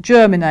all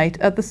germinate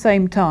at the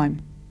same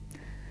time.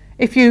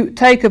 If you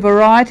take a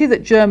variety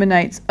that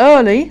germinates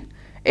early,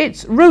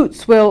 its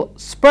roots will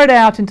spread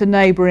out into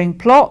neighbouring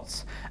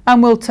plots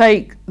and will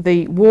take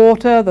the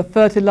water, the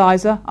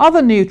fertiliser,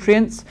 other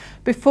nutrients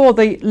before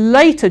the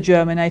later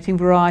germinating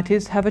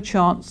varieties have a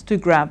chance to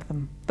grab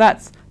them.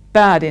 That's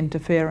bad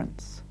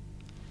interference.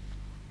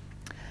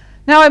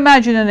 Now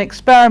imagine an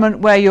experiment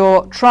where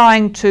you're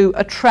trying to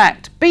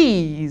attract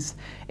bees.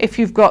 If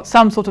you've got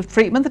some sort of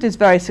treatment that is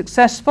very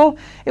successful,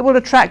 it will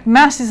attract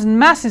masses and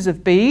masses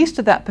of bees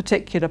to that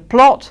particular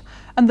plot,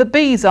 and the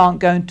bees aren't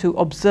going to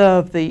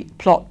observe the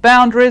plot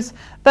boundaries.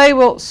 They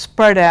will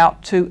spread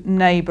out to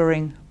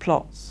neighbouring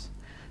plots.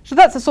 So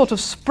that's a sort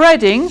of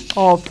spreading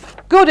of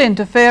good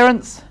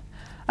interference.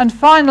 And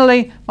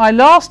finally, my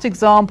last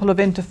example of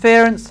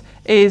interference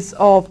is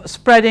of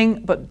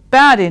spreading but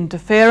bad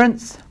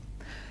interference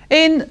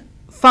in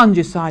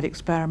fungicide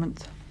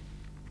experiments,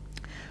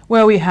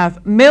 where we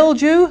have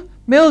mildew.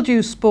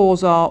 Mildew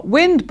spores are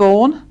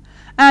wind-borne,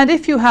 and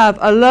if you have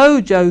a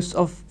low dose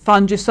of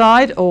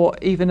fungicide, or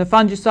even a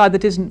fungicide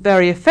that isn't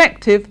very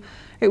effective,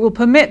 it will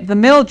permit the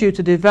mildew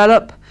to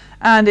develop,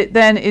 and it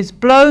then is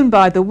blown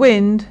by the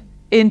wind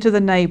into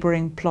the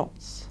neighbouring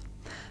plots.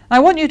 I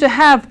want you to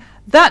have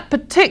that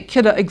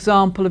particular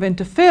example of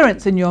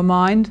interference in your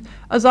mind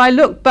as I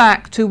look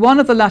back to one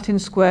of the Latin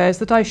squares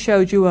that I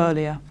showed you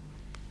earlier.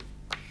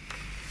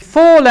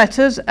 4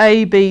 letters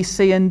A, B,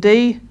 C and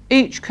D,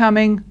 each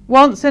coming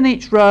once in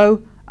each row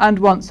and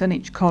once in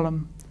each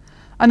column.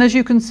 And as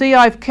you can see,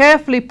 I've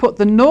carefully put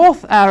the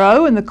north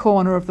arrow in the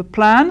corner of the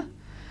plan.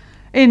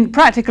 In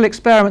practical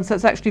experiments,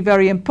 that's actually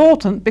very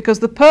important because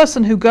the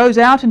person who goes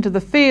out into the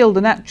field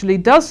and actually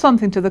does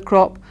something to the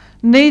crop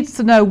needs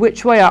to know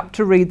which way up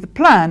to read the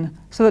plan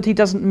so that he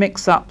doesn't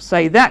mix up,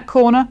 say, that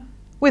corner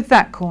with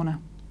that corner.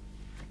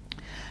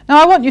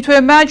 Now I want you to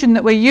imagine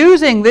that we're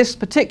using this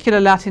particular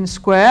Latin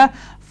square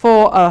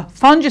for a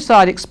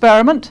fungicide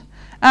experiment,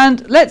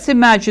 and let's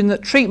imagine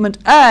that treatment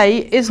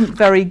A isn't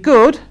very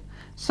good.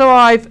 So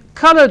I've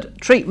coloured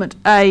treatment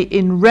A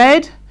in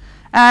red,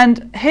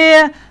 and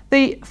here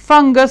the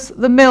fungus,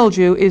 the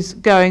mildew, is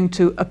going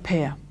to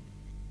appear.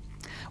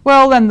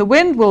 Well, then the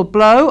wind will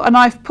blow, and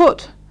I've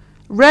put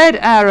red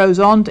arrows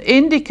on to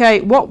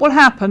indicate what will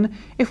happen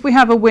if we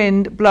have a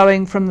wind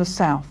blowing from the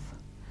south.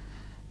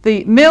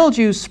 The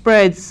mildew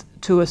spreads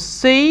to a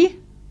C,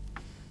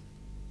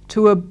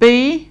 to a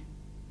B,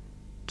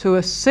 to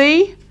a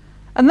C,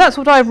 and that's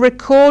what I've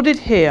recorded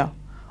here.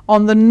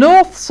 On the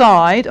north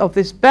side of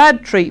this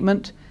bad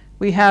treatment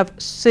we have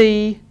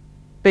C,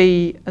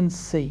 B and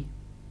C.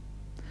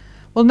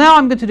 Well, now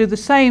I'm going to do the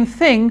same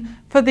thing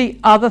for the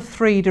other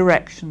three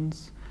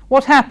directions.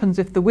 What happens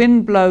if the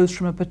wind blows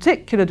from a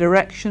particular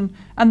direction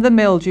and the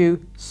mildew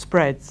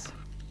spreads?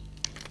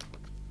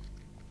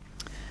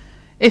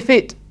 If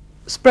it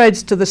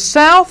spreads to the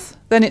south,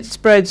 then it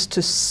spreads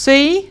to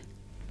C,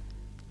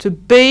 to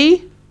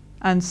B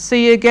and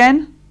C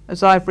again,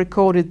 as I've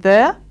recorded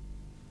there.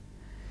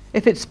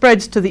 If it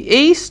spreads to the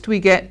east, we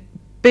get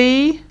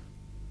B,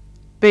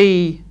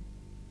 B,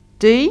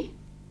 D.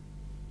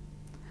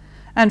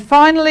 And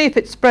finally, if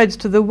it spreads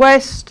to the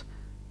west,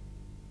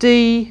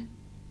 D,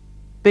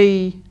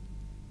 B,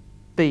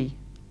 B,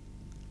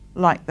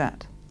 like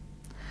that.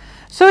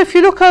 So if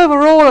you look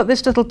overall at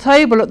this little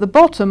table at the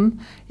bottom,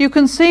 you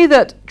can see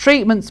that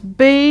treatments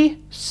B,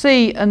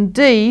 C and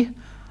D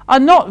are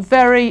not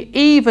very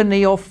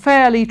evenly or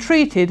fairly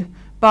treated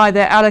by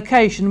their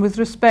allocation with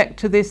respect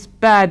to this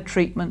bad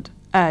treatment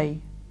A.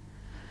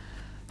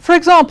 For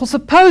example,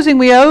 supposing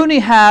we only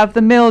have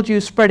the mildew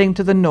spreading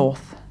to the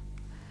north,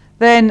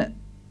 then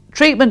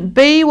treatment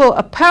B will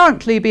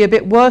apparently be a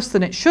bit worse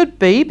than it should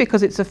be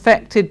because it's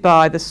affected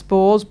by the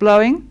spores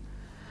blowing.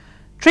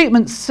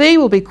 Treatment C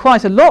will be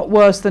quite a lot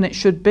worse than it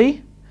should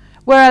be,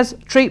 whereas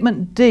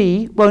treatment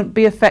D won't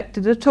be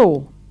affected at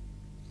all.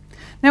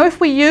 Now, if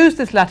we use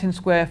this Latin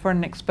square for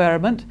an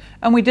experiment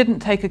and we didn't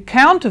take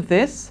account of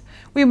this,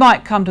 we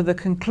might come to the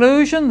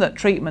conclusion that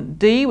treatment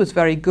D was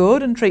very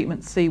good and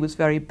treatment C was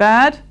very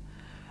bad,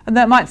 and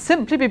that might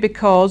simply be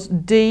because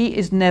D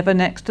is never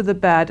next to the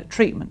bad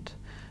treatment.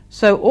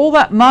 So all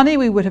that money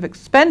we would have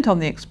spent on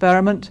the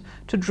experiment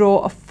to draw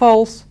a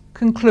false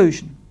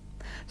conclusion.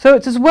 So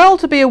it's as well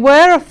to be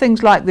aware of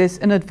things like this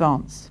in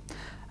advance.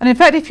 And in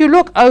fact, if you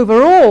look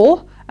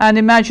overall and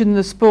imagine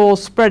the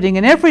spores spreading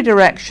in every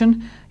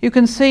direction, you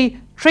can see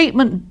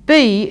treatment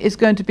B is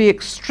going to be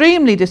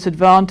extremely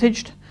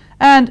disadvantaged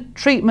and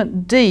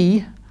treatment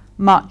D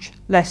much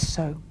less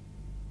so.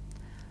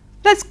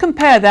 Let's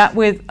compare that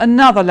with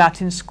another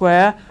Latin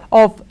square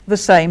of the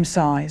same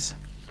size.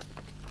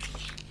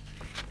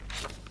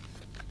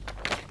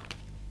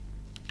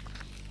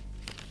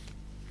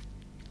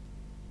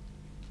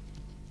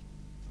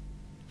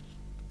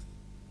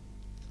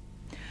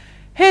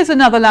 Here's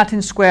another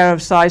Latin square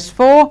of size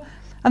 4,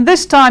 and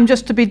this time,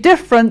 just to be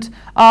different,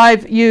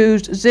 I've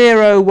used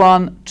 0,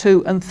 1,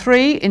 2 and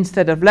 3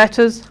 instead of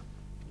letters.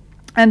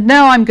 And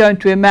now I'm going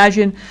to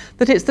imagine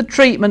that it's the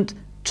treatment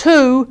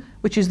 2,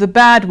 which is the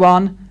bad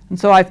one, and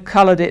so I've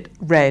coloured it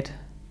red.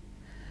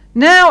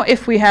 Now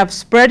if we have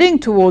spreading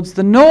towards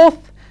the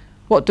north,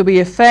 what do we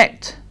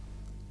affect?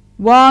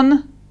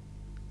 1,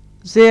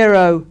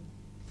 0,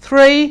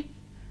 3,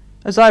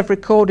 as I've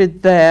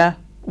recorded there,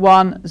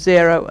 1,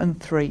 0 and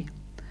 3.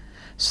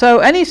 So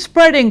any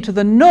spreading to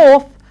the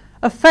north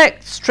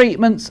affects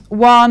treatments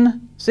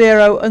 1,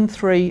 0 and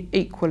 3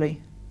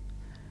 equally.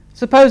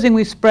 Supposing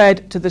we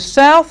spread to the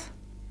south,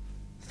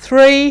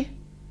 3,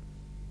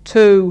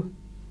 2,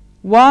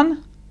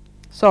 1,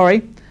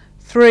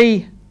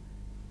 3,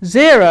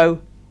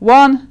 0,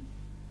 1,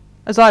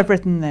 as I've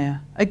written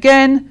there.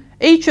 Again,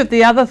 each of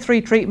the other three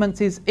treatments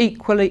is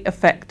equally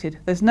affected.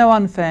 There's no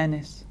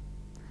unfairness.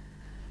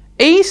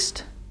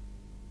 East,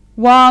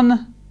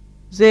 1,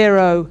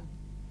 0,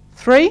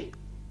 3,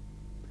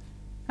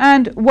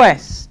 and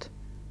west,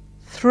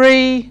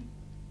 3,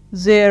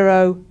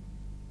 0,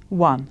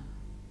 1.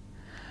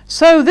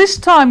 So this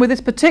time with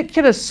this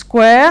particular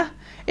square,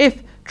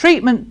 if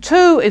treatment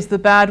 2 is the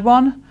bad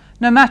one,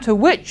 no matter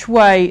which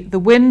way the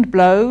wind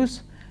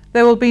blows,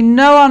 there will be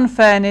no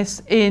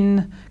unfairness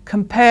in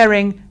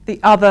comparing the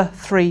other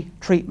three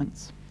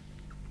treatments.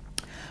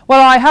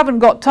 Well, I haven't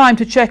got time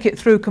to check it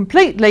through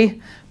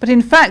completely, but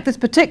in fact this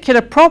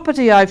particular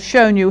property I've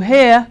shown you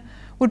here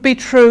would be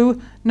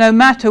true no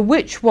matter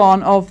which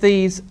one of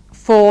these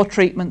four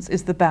treatments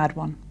is the bad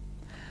one.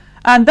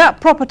 And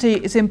that property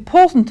is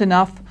important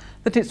enough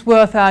that it's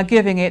worth our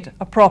giving it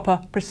a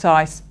proper,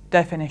 precise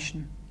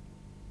definition.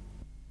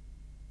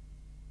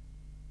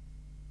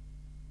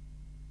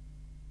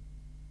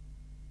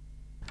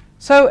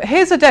 So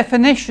here's a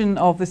definition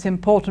of this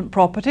important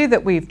property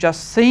that we've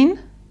just seen.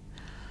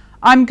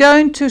 I'm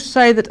going to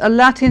say that a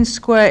Latin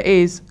square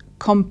is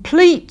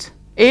complete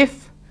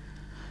if,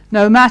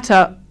 no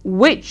matter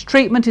which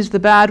treatment is the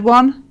bad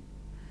one,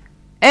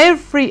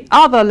 every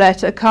other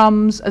letter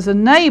comes as a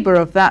neighbour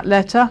of that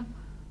letter,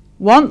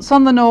 once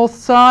on the north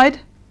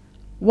side,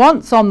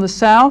 once on the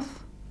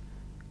south,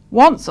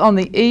 once on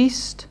the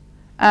east,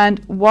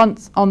 and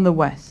once on the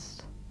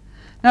west.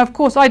 Now, of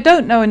course, I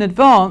don't know in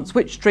advance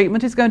which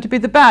treatment is going to be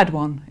the bad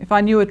one. If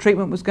I knew a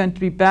treatment was going to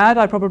be bad,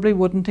 I probably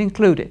wouldn't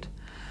include it.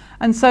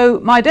 And so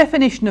my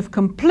definition of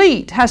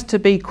complete has to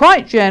be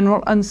quite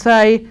general and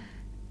say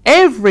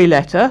every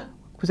letter,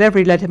 because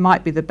every letter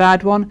might be the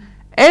bad one,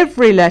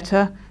 every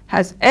letter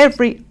has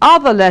every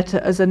other letter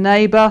as a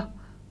neighbour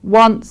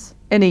once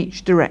in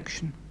each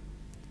direction.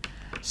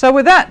 So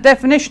with that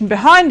definition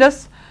behind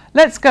us,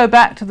 let's go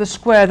back to the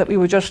square that we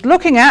were just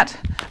looking at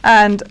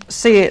and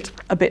see it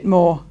a bit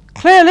more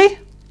clearly.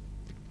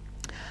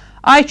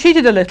 I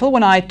cheated a little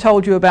when I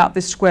told you about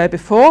this square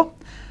before.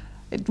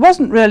 It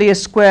wasn't really a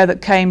square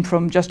that came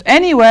from just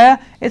anywhere.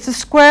 It's a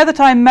square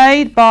that I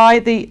made by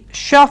the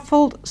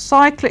shuffled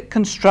cyclic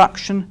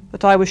construction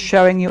that I was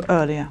showing you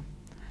earlier.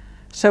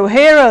 So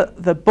here are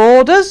the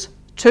borders,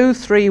 2,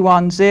 3,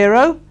 1,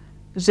 0,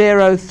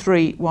 0,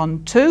 3,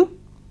 1, 2.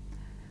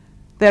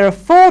 There are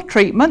 4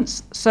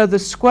 treatments, so the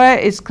square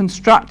is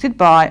constructed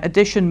by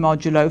addition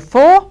modulo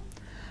 4.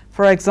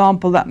 For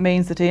example, that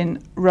means that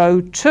in row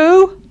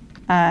 2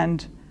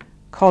 and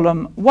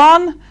column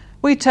 1,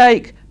 we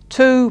take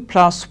 2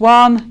 plus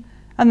 1,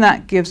 and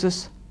that gives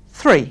us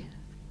 3.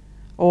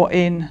 Or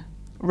in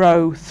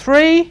row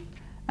 3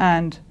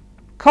 and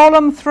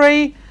column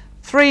 3,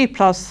 3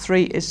 plus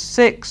 3 is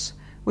 6,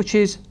 which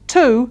is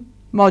 2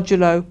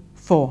 modulo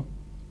 4.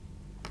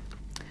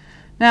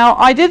 Now,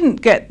 I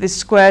didn't get this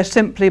square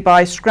simply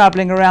by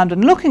scrabbling around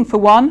and looking for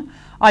one.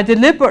 I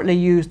deliberately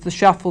used the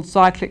shuffled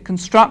cyclic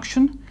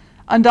construction,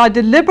 and I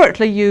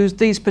deliberately used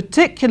these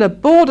particular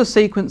border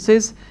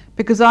sequences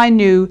because I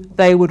knew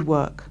they would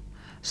work.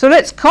 So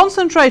let's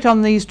concentrate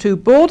on these 2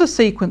 border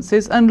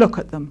sequences and look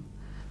at them.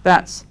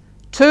 That's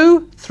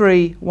 2,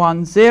 3,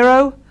 1,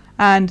 0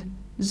 and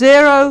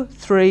 0,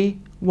 3,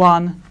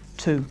 1,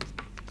 2.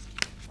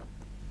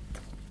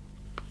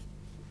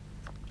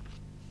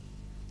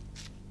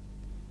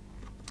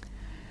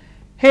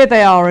 Here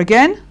they are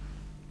again,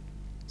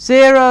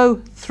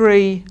 0,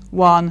 3,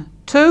 1,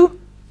 2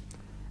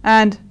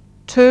 and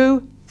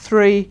 2,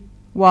 3,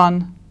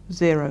 1,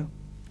 0.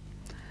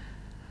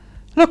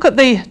 Look at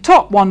the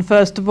top one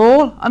first of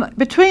all, and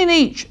between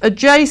each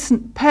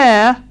adjacent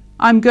pair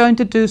I'm going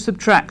to do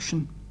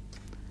subtraction.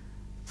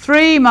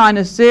 3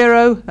 minus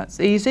 0, that's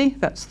easy,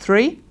 that's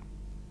 3.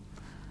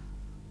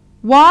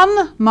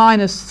 1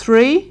 minus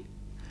 3,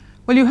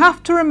 well, you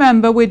have to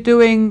remember we're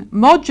doing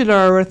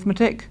modular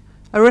arithmetic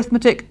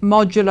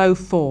modulo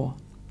 4.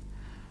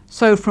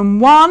 So from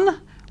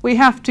 1 we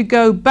have to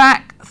go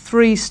back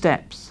 3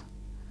 steps.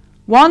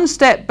 1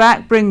 step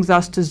back brings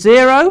us to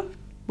 0,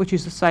 which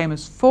is the same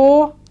as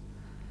 4.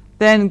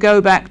 Then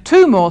go back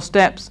 2 more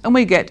steps and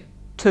we get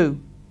 2.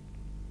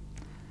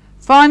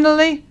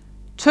 Finally,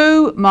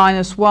 2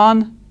 minus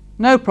 1,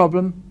 no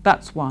problem,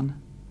 that's 1.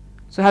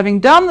 So having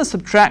done the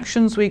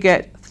subtractions, we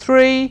get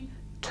 3,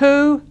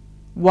 2,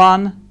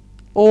 1,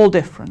 all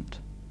different.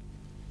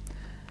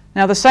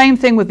 Now the same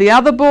thing with the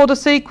other border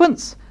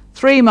sequence.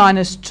 3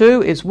 minus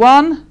 2 is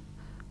 1.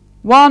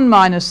 1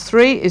 minus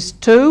 3 is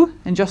 2,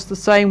 in just the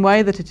same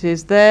way that it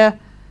is there.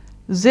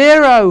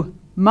 0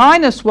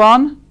 minus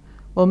 1,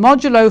 well,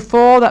 modulo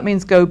 4, that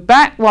means go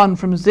back 1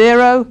 from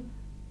 0.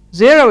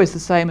 0 is the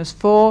same as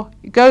 4.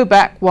 You go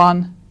back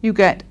 1, you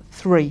get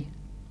 3.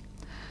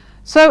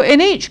 So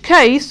in each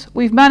case,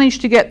 we've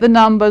managed to get the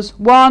numbers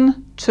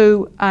 1,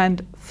 2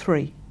 and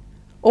 3,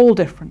 all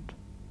different.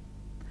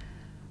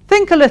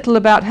 Think a little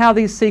about how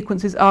these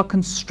sequences are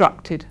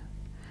constructed.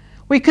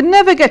 We can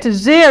never get a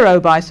 0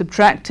 by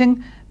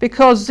subtracting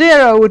because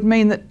 0 would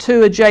mean that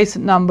 2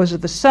 adjacent numbers are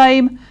the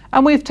same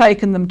and we've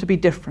taken them to be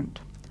different.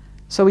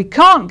 So we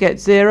can't get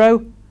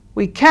 0,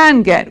 we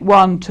can get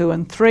 1, 2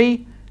 and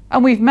 3,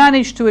 and we've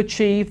managed to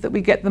achieve that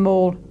we get them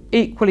all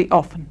equally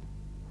often.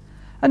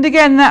 And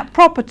again, that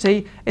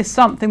property is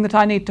something that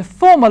I need to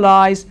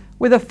formalise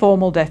with a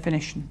formal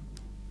definition.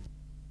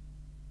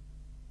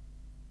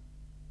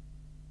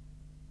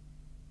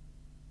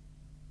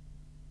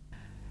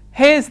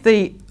 Here's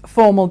the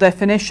formal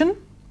definition.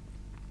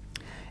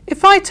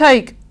 If I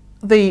take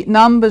the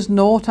numbers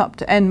 0 up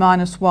to n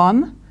minus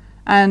 1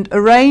 and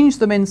arrange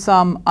them in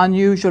some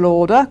unusual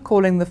order,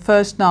 calling the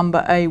first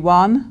number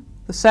A1,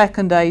 the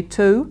second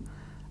A2,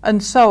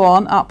 and so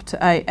on up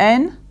to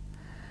AN,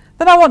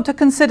 then I want to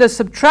consider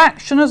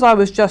subtraction, as I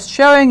was just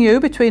showing you,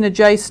 between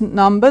adjacent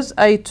numbers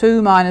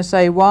A2 minus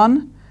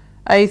A1,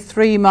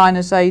 A3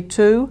 minus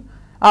A2,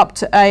 up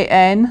to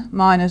AN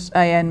minus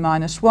AN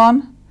minus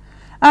 1.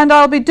 And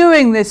I'll be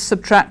doing this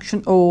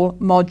subtraction all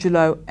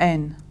modulo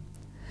n.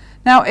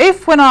 Now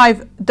if when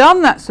I've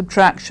done that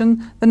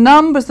subtraction the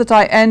numbers that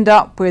I end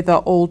up with are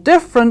all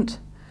different,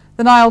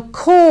 then I'll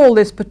call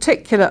this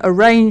particular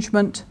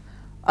arrangement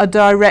a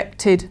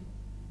directed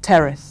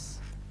terrace.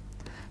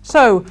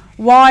 So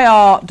why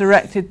are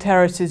directed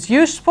terraces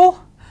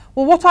useful?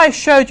 Well, what I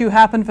showed you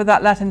happened for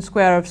that Latin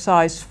square of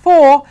size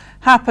 4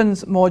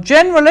 happens more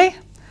generally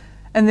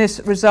in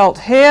this result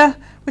here,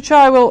 which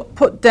I will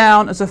put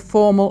down as a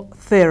formal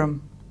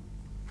theorem.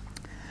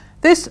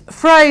 This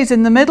phrase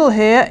in the middle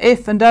here,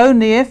 if and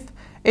only if,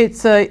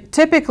 it's a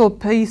typical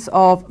piece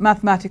of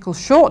mathematical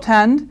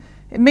shorthand.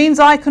 It means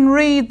I can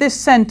read this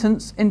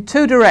sentence in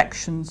 2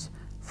 directions,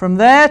 from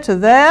there to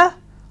there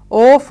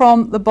or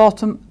from the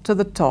bottom to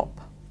the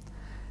top.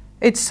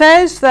 It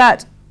says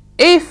that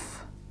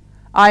if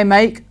I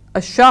make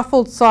a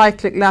shuffled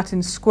cyclic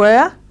Latin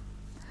square,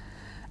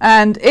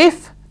 and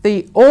if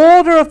the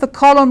order of the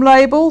column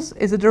labels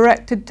is a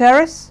directed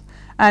terrace,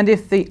 and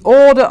if the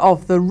order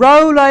of the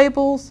row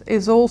labels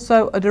is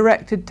also a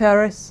directed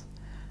terrace,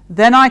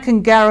 then I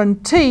can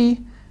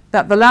guarantee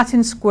that the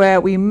Latin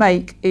square we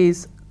make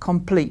is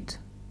complete.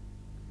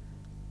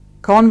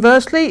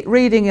 Conversely,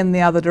 reading in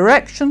the other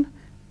direction,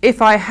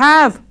 if I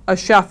have a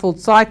shuffled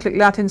cyclic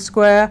Latin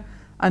square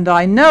and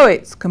I know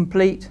it's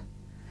complete,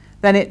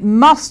 then it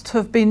must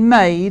have been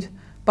made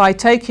by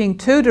taking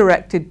two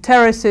directed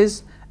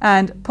terraces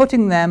and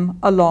putting them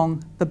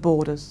along the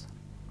borders.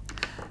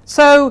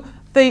 So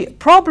the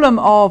problem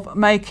of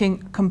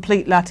making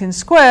complete Latin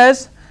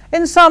squares,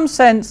 in some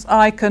sense,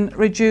 I can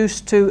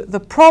reduce to the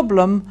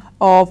problem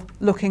of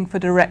looking for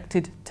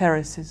directed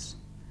terraces.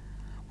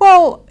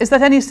 Well, is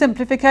that any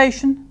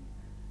simplification?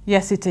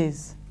 Yes, it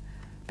is.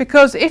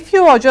 Because if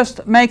you are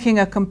just making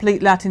a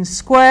complete Latin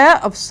square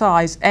of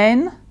size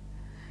n,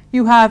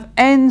 you have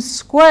n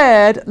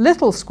squared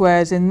little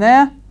squares in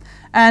there,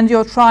 and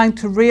you're trying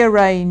to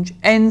rearrange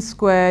n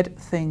squared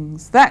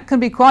things. That can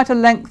be quite a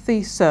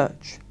lengthy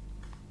search.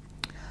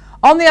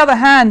 On the other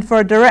hand, for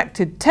a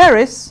directed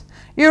terrace,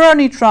 you're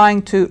only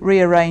trying to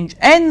rearrange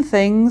n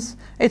things.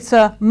 It's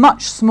a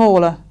much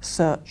smaller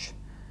search.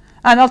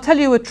 And I'll tell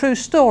you a true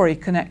story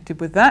connected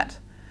with that.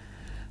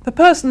 The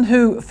person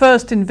who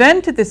first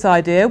invented this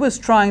idea was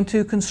trying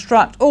to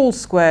construct all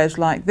squares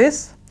like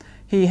this.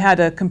 He had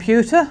a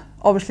computer,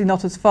 obviously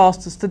not as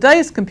fast as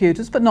today's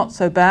computers, but not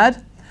so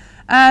bad.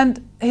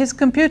 And his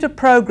computer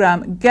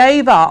program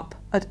gave up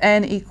at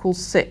n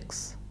equals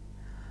 6.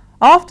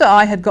 After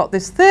I had got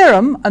this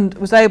theorem and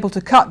was able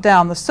to cut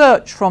down the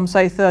search from,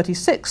 say,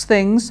 36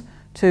 things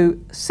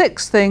to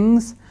 6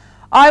 things,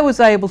 I was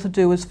able to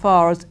do as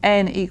far as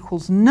n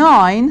equals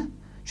 9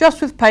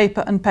 just with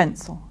paper and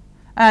pencil,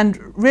 and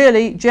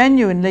really,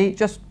 genuinely,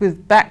 just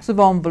with backs of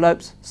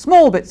envelopes,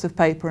 small bits of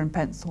paper and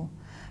pencil.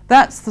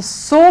 That's the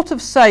sort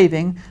of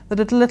saving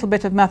that a little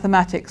bit of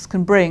mathematics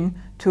can bring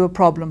to a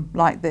problem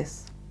like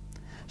this.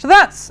 So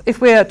that's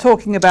if we're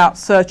talking about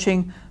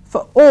searching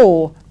for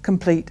all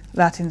complete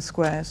Latin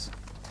squares.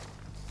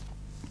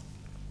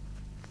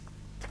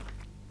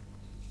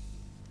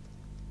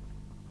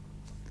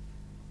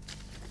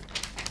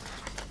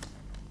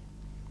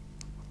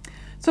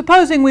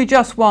 Supposing we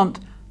just want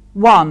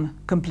one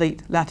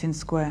complete Latin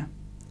square.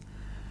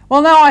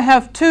 Well, now I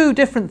have two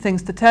different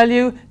things to tell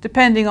you,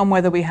 depending on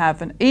whether we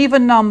have an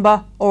even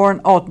number or an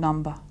odd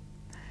number.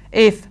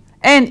 If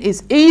n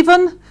is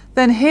even,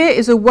 then here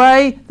is a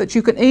way that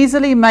you can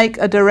easily make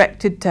a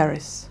directed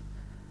terrace.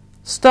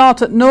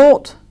 Start at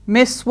 0,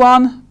 miss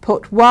 1,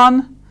 put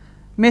 1,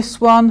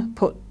 miss 1,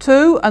 put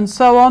 2, and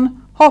so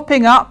on,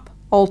 hopping up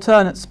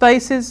alternate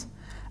spaces,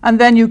 and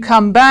then you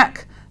come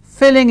back,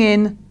 filling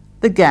in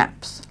the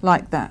gaps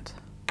like that.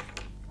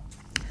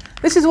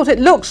 This is what it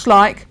looks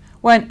like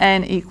when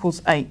n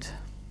equals 8.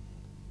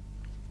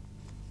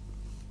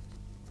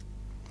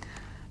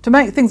 To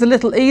make things a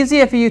little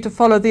easier for you to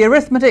follow the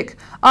arithmetic,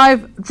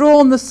 I've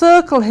drawn the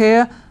circle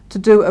here to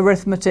do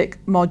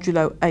arithmetic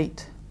modulo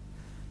 8.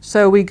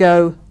 So we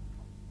go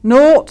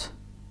 0,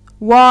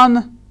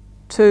 1,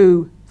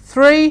 2,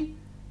 3,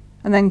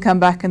 and then come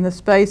back in the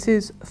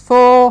spaces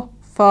 4,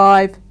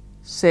 5,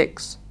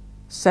 6,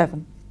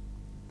 7.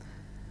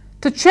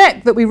 To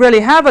check that we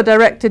really have a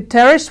directed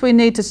terrace, we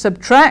need to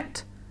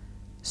subtract.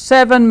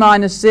 7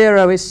 minus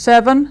 0 is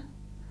 7.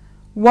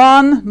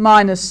 1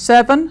 minus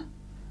 7,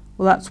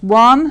 well, that's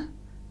 1.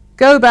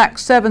 Go back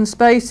 7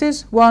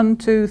 spaces. 1,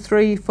 2,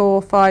 3,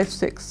 4, 5,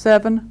 6,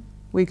 7.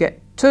 We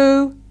get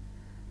 2.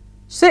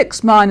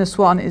 6 minus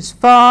 1 is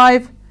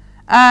 5,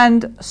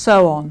 and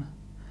so on.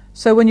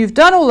 So when you've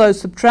done all those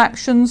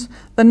subtractions,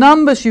 the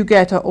numbers you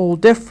get are all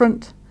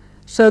different.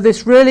 So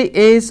this really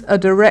is a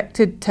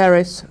directed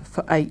terrace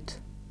for 8.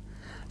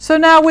 So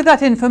now with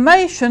that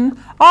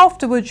information,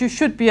 afterwards you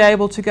should be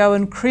able to go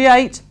and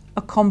create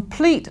a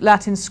complete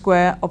Latin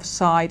square of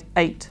side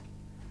 8.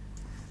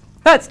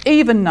 That's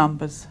even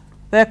numbers.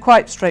 They're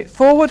quite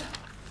straightforward.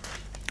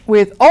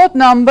 With odd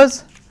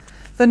numbers,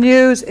 the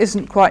news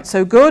isn't quite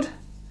so good.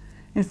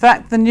 In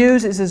fact, the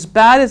news is as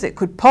bad as it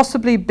could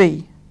possibly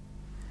be.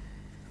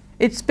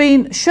 It's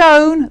been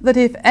shown that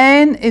if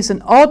n is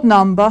an odd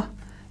number,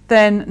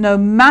 then no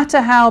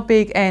matter how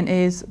big n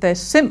is, there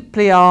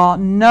simply are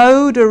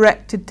no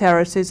directed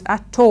terraces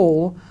at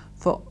all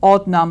for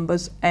odd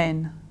numbers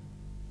n.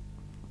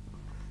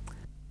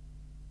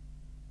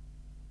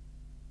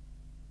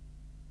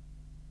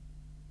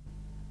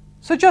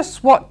 So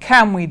just what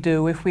can we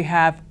do if we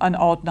have an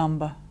odd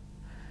number?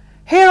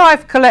 Here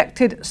I've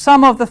collected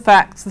some of the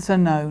facts that are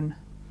known.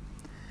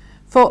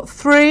 For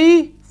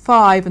 3,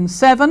 5 and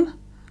 7,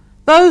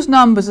 those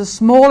numbers are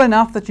small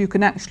enough that you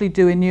can actually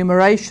do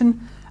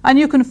enumeration, and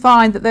you can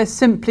find that there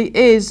simply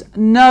is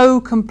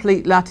no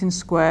complete Latin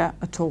square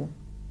at all.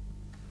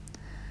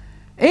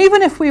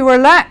 Even if we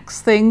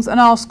relax things and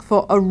ask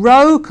for a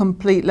row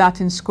complete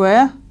Latin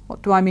square,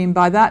 what do I mean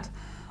by that?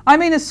 I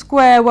mean a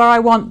square where I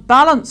want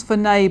balance for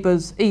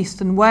neighbours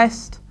east and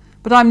west,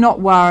 but I'm not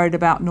worried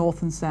about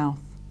north and south.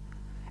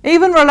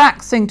 Even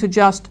relaxing to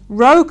just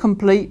row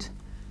complete,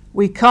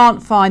 we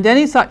can't find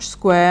any such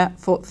square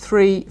for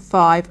 3,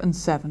 5 and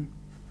 7.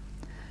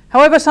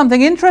 However,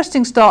 something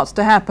interesting starts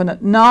to happen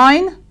at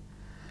 9.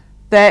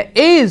 There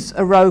is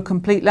a row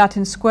complete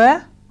Latin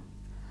square,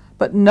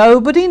 but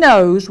nobody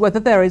knows whether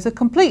there is a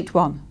complete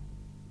one.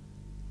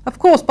 Of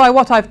course, by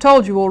what I've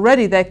told you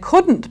already, there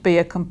couldn't be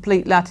a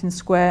complete Latin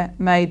square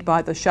made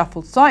by the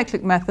shuffled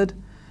cyclic method,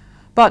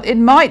 but it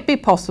might be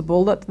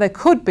possible that there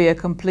could be a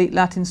complete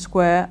Latin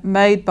square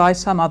made by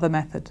some other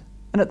method,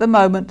 and at the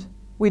moment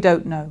we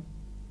don't know.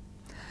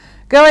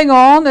 Going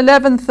on,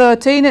 11,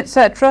 13,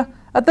 etc.,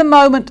 at the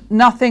moment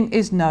nothing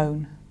is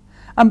known.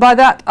 And by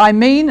that I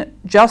mean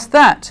just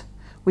that.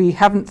 We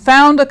haven't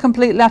found a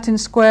complete Latin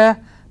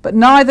square, but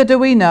neither do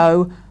we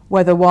know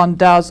whether one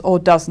does or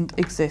doesn't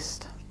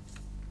exist.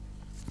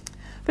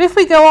 But if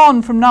we go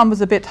on from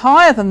numbers a bit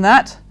higher than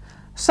that,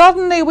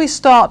 suddenly we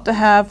start to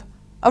have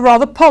a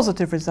rather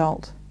positive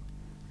result.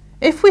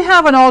 If we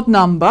have an odd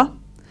number,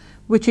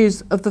 which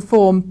is of the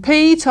form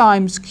p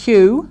times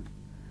q,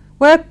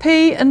 where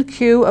p and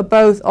q are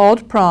both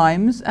odd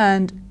primes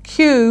and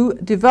q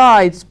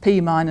divides p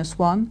minus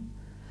 1,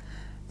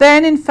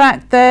 then in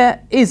fact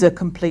there is a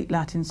complete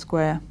Latin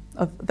square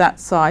of that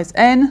size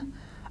n,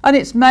 and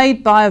it's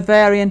made by a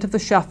variant of the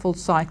shuffled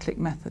cyclic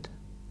method.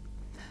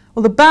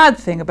 Well, the bad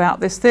thing about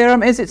this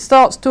theorem is it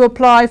starts to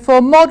apply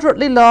for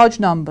moderately large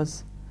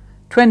numbers.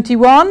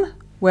 21,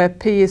 where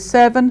p is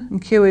 7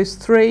 and q is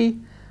 3,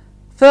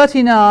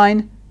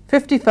 39,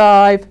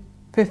 55,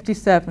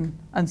 57,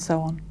 and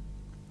so on.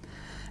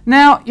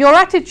 Now, your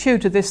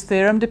attitude to this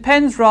theorem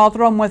depends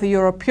rather on whether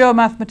you're a pure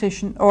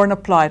mathematician or an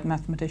applied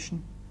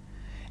mathematician.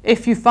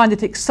 If you find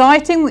it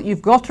exciting that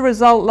you've got a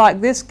result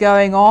like this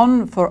going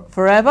on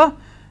forever,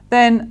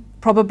 then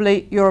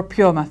probably you're a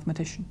pure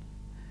mathematician.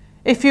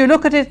 If you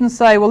look at it and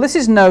say, well, this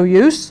is no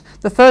use,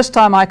 the first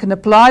time I can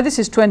apply this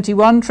is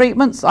 21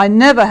 treatments, I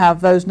never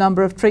have those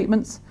number of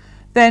treatments,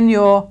 then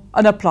you're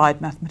an applied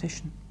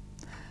mathematician.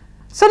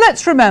 So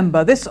let's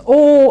remember, this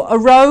all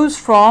arose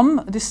from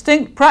a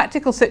distinct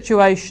practical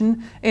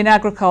situation in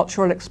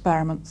agricultural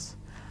experiments.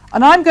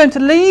 And I'm going to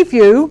leave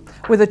you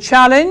with a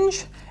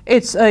challenge.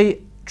 It's a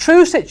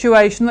true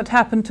situation that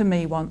happened to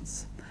me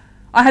once.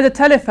 I had a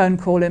telephone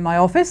call in my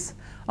office.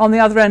 On the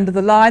other end of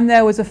the line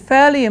there was a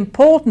fairly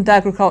important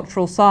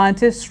agricultural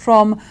scientist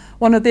from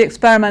one of the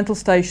experimental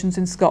stations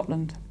in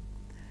Scotland.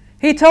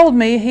 He told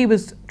me he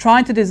was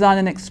trying to design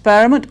an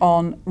experiment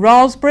on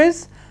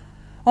raspberries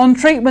on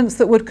treatments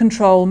that would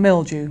control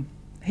mildew.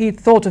 He'd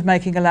thought of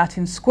making a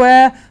Latin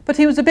square, but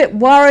he was a bit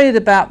worried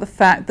about the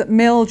fact that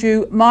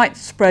mildew might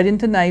spread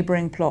into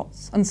neighbouring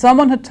plots, and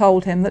someone had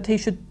told him that he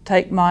should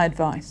take my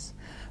advice.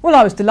 Well,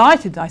 I was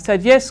delighted. I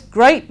said, yes,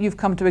 great, you've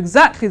come to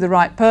exactly the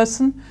right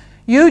person.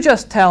 You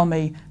just tell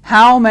me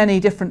how many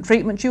different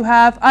treatments you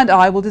have and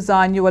I will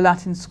design you a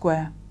Latin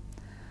square.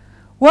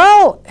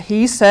 Well,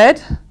 he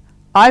said,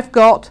 I've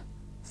got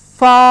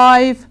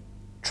 5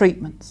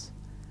 treatments.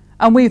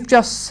 And we've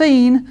just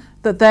seen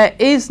that there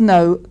is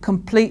no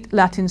complete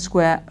Latin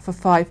square for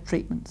 5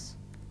 treatments.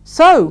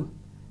 So,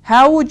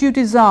 how would you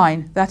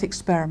design that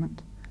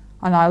experiment?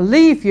 And I'll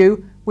leave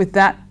you with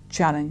that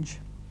challenge.